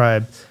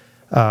tribe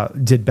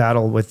did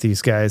battle with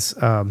these guys,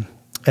 and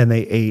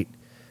they ate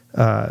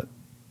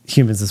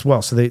humans as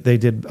well. So they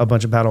did a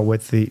bunch of battle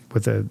with the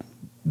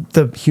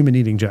human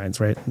eating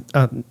giants, right?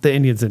 The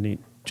Indians didn't eat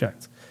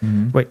giants.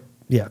 Mm-hmm. Wait,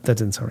 yeah, that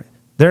didn't sound right.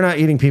 They're not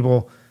eating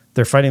people.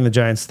 They're fighting the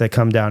giants that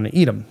come down and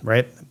eat them,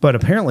 right? But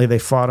apparently they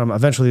fought them.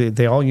 Eventually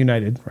they all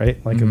united,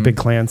 right? Like big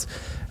clans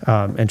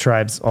and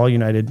tribes all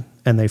united,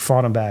 and they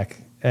fought them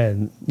back.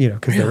 And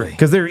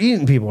because they're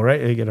eating people,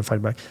 right? You got to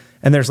fight back.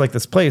 And there's like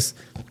this place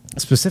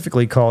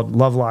specifically called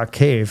Lovelock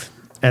Cave,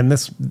 and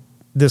this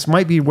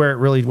might be where it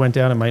really went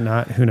down. It might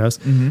not. Who knows?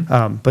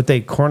 Mm-hmm. But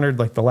they cornered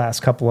like the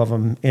last couple of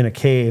them in a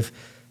cave,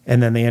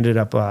 and then they ended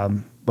up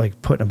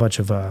like putting a bunch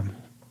of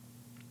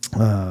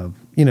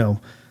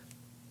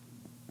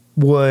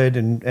wood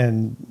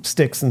and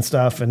sticks and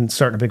stuff and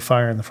starting a big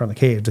fire in the front of the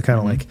cave to kind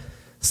of like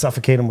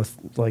suffocate them with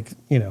like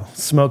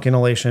smoke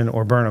inhalation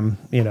or burn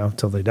them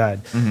till they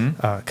died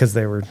because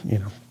they were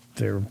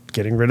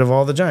getting rid of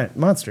all the giant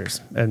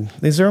monsters. And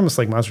these are almost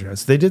like monster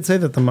giants. They did say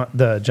that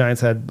the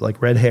giants had like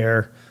red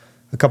hair,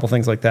 a couple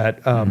things like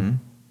that.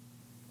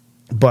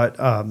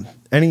 But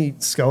any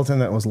skeleton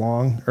that was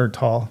long or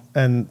tall,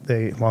 and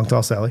long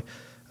tall Sally,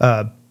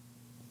 that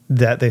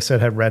they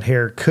said had red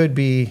hair could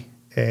be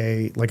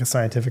a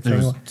scientific thing.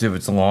 If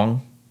it's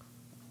long?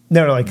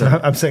 No, like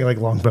I'm saying like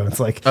long bones.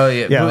 Like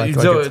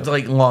it's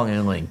like long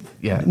in length.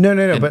 Yeah.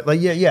 No, but like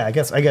I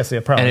guess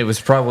probably. And it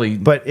was probably,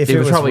 but if it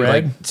was probably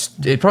red,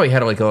 like it probably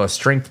had like a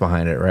strength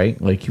behind it,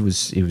 right? Like he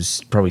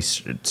was probably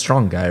a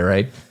strong guy,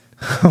 right?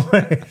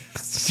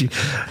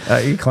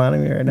 Are you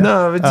clowning me right now?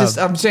 No, but just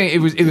I'm saying it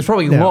was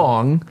probably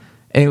long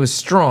and it was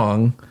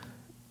strong.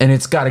 And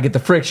it's got to get the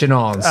friction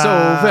on. So,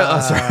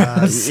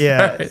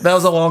 yeah, that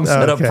was a long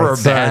setup for a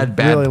bad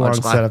really long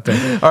punchline. setup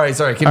there. All right,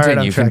 sorry,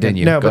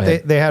 continue. No, Go but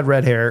ahead. they had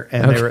red hair,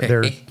 and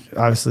they're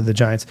obviously the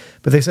giants.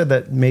 But they said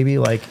that maybe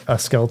like a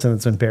skeleton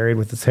that's been buried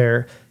with its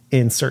hair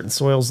in certain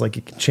soils, like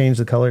it can change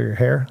the color of your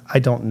hair. I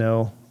don't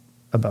know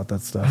about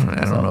that stuff.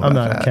 I don't know. I'm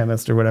not a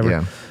chemist or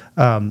whatever.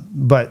 Yeah.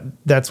 But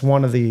that's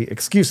one of the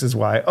excuses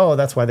why. Oh,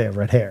 that's why they have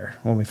red hair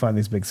when we find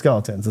these big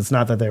skeletons. It's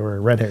not that they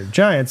were red-haired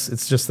giants.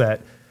 It's just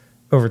that.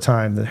 Over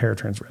time, the hair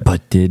turns red.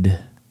 But did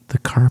the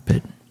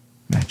carpet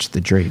match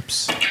the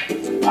drapes?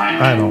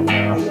 I don't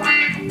know.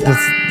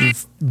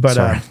 But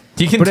sorry.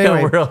 You can tell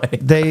anyway, we're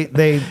like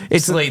they.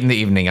 It's late in the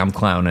evening. I'm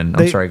clowning.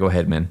 I'm sorry. Go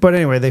ahead, man. But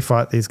anyway, they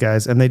fought these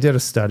guys, and they did a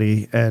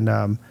study,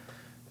 and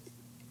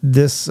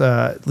this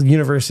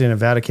University of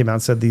Nevada came out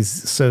and said these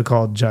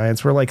so-called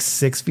giants were like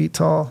 6 feet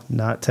tall,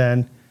 not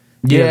 10.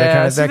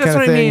 That's what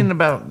I mean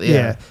about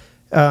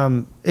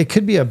it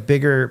could be a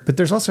bigger, but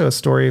there's also a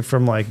story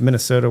from like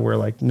Minnesota where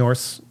like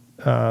Norse,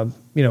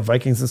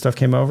 Vikings and stuff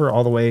came over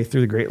all the way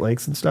through the Great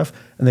Lakes and stuff,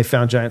 and they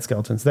found giant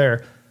skeletons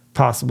there,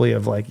 possibly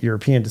of like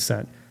European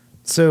descent.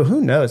 So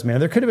who knows, man?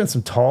 There could have been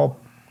some tall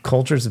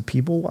cultures of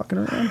people walking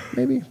around,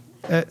 maybe.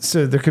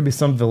 So there could be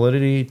some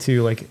validity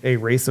to like a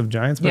race of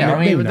giants. But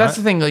but that's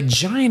the thing. Like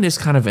giant is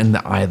kind of in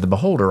the eye of the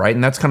beholder, right?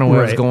 And that's kind of what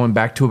I was going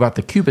back to about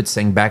the cubits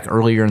thing back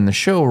earlier in the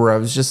show, where I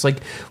was just like,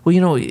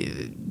 well,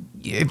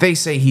 if they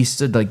say he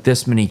stood like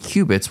this many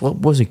cubits, what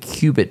was a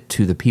cubit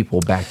to the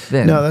people back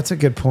then? No, that's a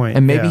good point.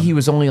 And maybe he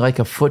was only like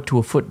a foot to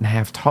a foot and a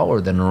half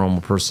taller than a normal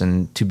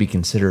person to be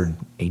considered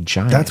a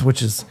giant.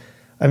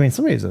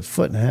 Somebody who's a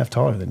foot and a half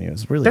taller than you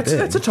is really big.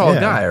 That's a tall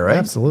guy, right?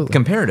 Absolutely.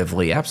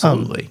 Comparatively,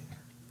 absolutely.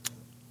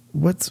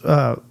 What's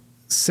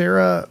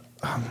Sarah?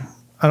 I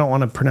don't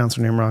want to pronounce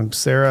her name wrong.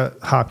 Sarah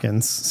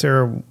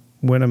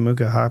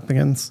Winnemucca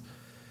Hopkins.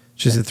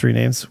 She's the three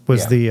names.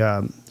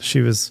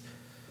 She was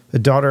the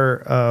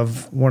daughter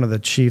of one of the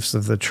chiefs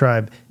of the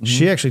tribe. Mm-hmm.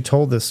 She actually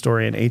told this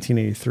story in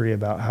 1883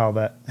 about how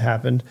that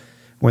happened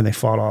when they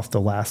fought off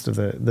the last of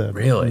the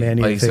really.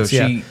 man-eating so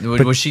things.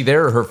 was she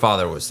there, or her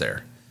father was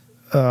there?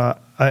 I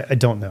I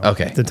don't know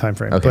the time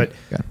frame, but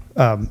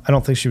I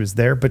don't think she was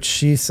there. But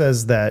she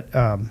says that,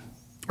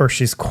 or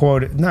she's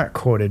not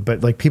quoted,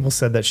 but like people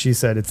said that she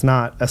said it's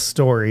not a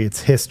story,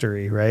 it's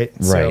history, right?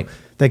 Right. So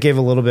that gave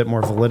a little bit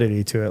more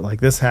validity to it. Like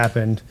this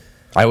happened.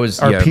 My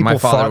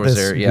father was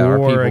there. Yeah, our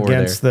people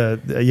against were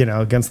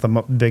there. against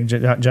the big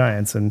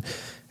giants, and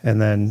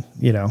then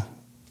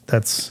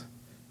that's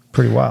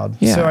pretty wild.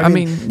 Yeah, so, I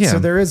mean, so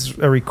there is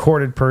a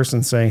recorded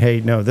person saying,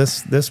 "Hey, no,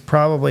 this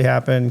probably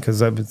happened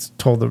because I was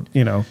told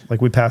that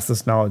like we passed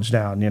this knowledge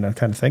down,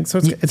 kind of thing." So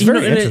it's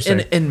very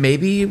interesting. And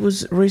maybe it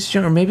was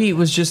racism, or maybe it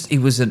was just it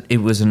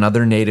was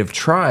another native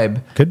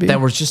tribe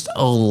that was just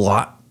a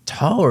lot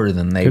taller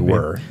than they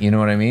were. You know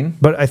what I mean?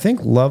 But I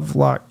think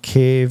Lovelock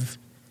Cave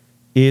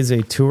is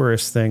a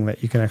tourist thing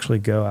that you can actually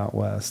go out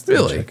west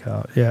and check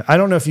out. Yeah, I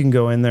don't know if you can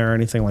go in there or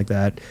anything like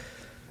that.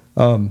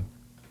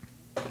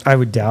 I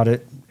would doubt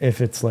it. If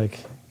it's like,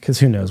 because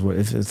who knows what,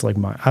 if it's like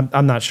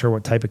I'm not sure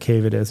what type of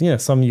cave it is.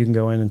 Some you can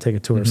go in and take a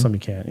tour, some you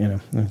can't,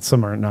 and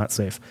some are not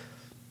safe.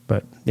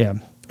 But yeah.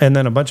 And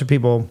then a bunch of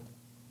people,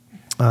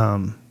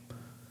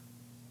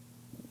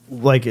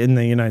 like in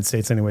the United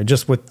States anyway,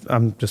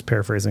 I'm just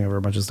paraphrasing over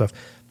a bunch of stuff.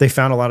 They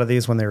found a lot of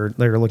these when they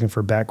were looking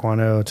for bat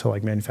guano to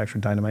like manufacture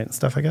dynamite and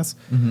stuff, I guess.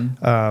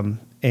 And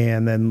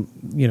then,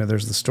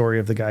 there's the story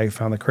of the guy who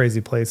found the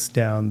crazy place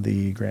down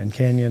the Grand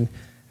Canyon.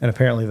 And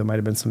apparently there might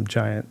have been some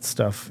giant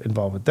stuff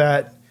involved with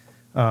that.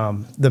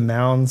 The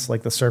mounds,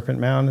 like the Serpent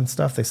Mound and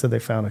stuff, they said they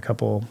found a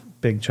couple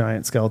big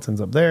giant skeletons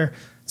up there.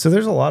 So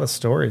there's a lot of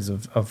stories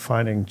of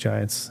finding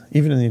giants,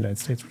 even in the United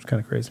States, which is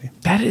kind of crazy.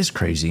 That is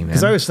crazy, man.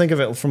 Because I always think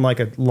of it from like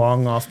a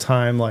long off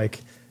time,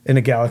 like in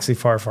a galaxy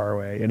far, far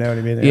away. You know what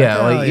I mean?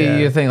 Yeah,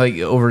 you think like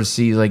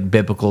overseas, like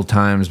biblical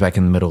times back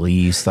in the Middle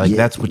East, like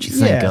that's what you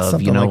think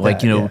of.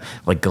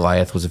 Like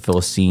Goliath was a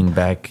Philistine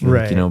back,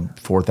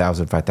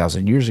 4,000,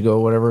 5,000 years ago,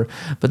 or whatever.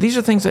 But these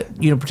are things that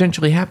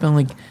potentially happened,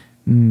 like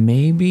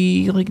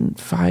maybe like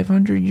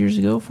 500 years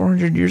ago,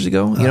 400 years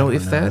ago.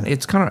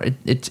 It's kind of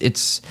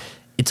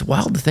it's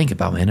wild to think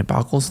about, man. It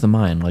boggles the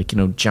mind. Like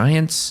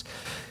giants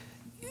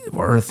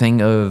were a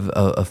thing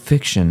of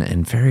fiction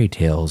and fairy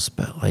tales,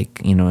 but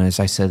like as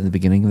I said at the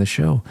beginning of the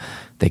show,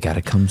 they got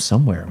to come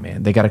somewhere,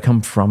 man. They got to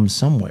come from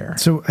somewhere.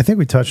 So I think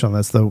we touched on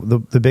this.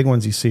 The big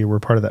ones you see were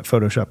part of that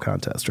Photoshop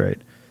contest, right?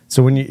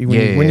 So when you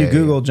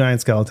Google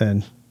giant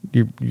skeleton,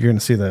 you're going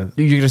to see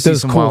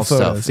some cool wild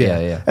photos, stuff.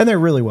 Yeah, and they're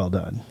really well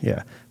done.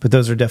 Yeah, but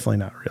those are definitely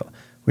not real.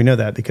 We know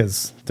that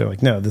because they're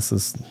like, no, this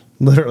is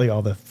literally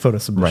all the photo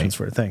submissions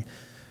for a thing.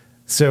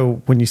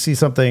 So when you see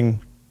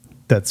something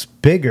that's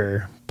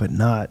bigger but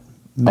not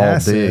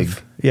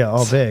massive.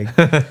 All big.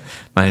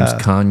 My name's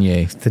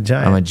Kanye. The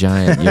giant. I'm a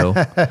giant, yo.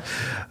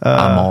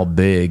 I'm all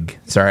big.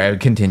 Sorry, I would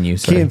continue.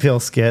 Sorry. Key and Peele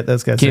skit.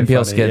 Those guys. Key and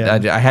Peele skit.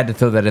 Yeah. I had to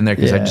throw that in there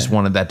because I just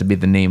wanted that to be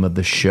the name of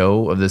the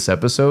show of this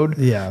episode.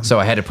 Yeah. So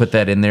I had to put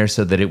that in there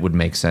so that it would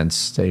make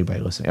sense to anybody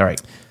listening. All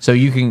right. So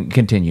you can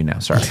continue now.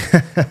 Sorry.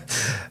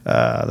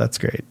 That's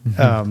great.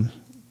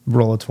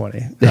 Roll of 20.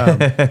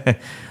 The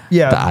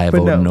eye of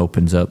Odin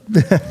opens up.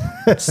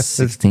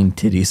 16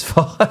 titties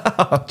fall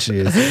out.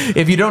 Jeez.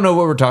 If you don't know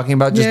what we're talking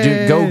about,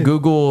 just go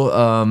Google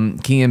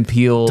Key and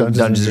Peele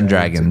Dungeons and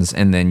Dragons,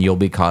 and then you'll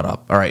be caught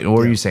up. All right. What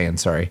were you saying?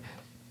 Sorry.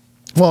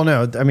 Well,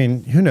 no. I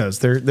mean, who knows?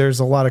 There's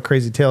a lot of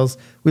crazy tales.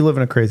 We live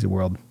in a crazy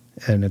world,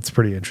 and it's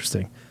pretty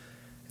interesting.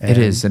 And it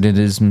is, and it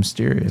is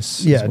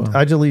mysterious. Yeah. as well.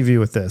 I'd leave you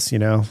with this.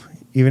 Even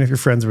if your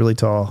friend's really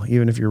tall,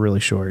 even if you're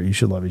really short, you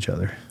should love each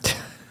other.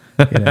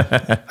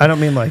 I don't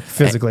mean like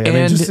physically. I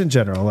mean just in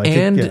general. Like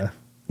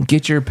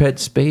get your pet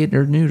spayed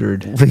or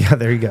neutered. Yeah,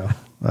 there you go.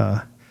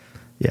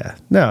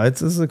 No,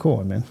 this is a cool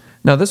one, man.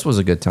 No, this was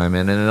a good time,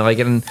 man, and I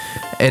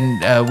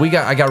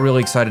got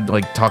really excited,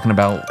 like talking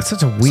about. It's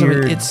such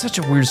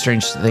a weird,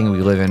 strange thing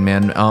we live in,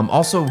 man.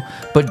 Also,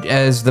 but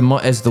as the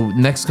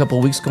next couple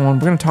of weeks go on,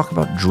 we're going to talk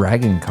about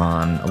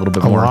DragonCon a little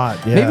bit more. A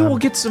lot, yeah. Maybe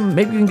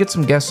we can get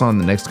some guests on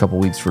the next couple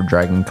of weeks for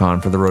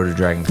DragonCon, for the road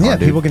to DragonCon. Yeah,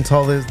 dude. People can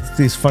tell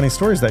these funny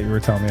stories that you were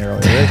telling me earlier.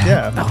 Right?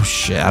 Yeah. Oh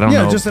shit, I don't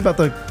know. Just about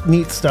the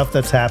neat stuff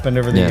that's happened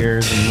over the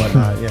years and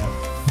whatnot.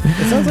 Yeah.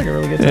 It sounds like a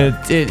really good time.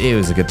 It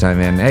was a good time,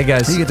 man. Hey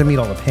guys, you get to meet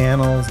all the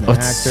panels and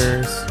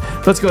actors.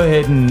 Let's go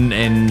ahead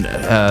and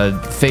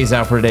phase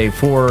out for today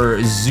for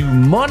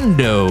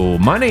Zoomundo.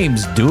 My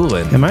name's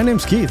Doolin. And my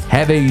name's Keith.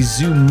 Have a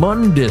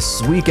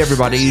Zoomundous week,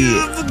 everybody.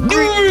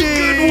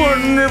 Good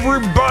one,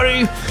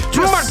 everybody.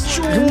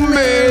 Macho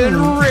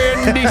Man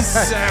Randy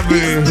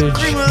Savage.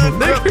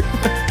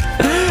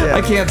 I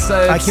can't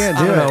say. I can't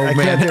do it. I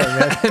can't do it,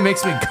 man. It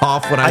makes me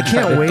cough when I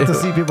can't wait to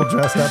see people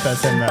dressed up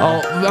as him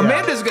now. Oh,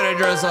 Amanda's going to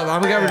dress up.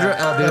 I'm going to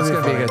dress up. It's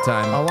going to be a good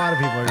time. A lot of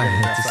people are going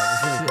to dress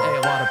up.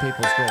 A lot of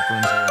people's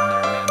girlfriends are in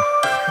there, man.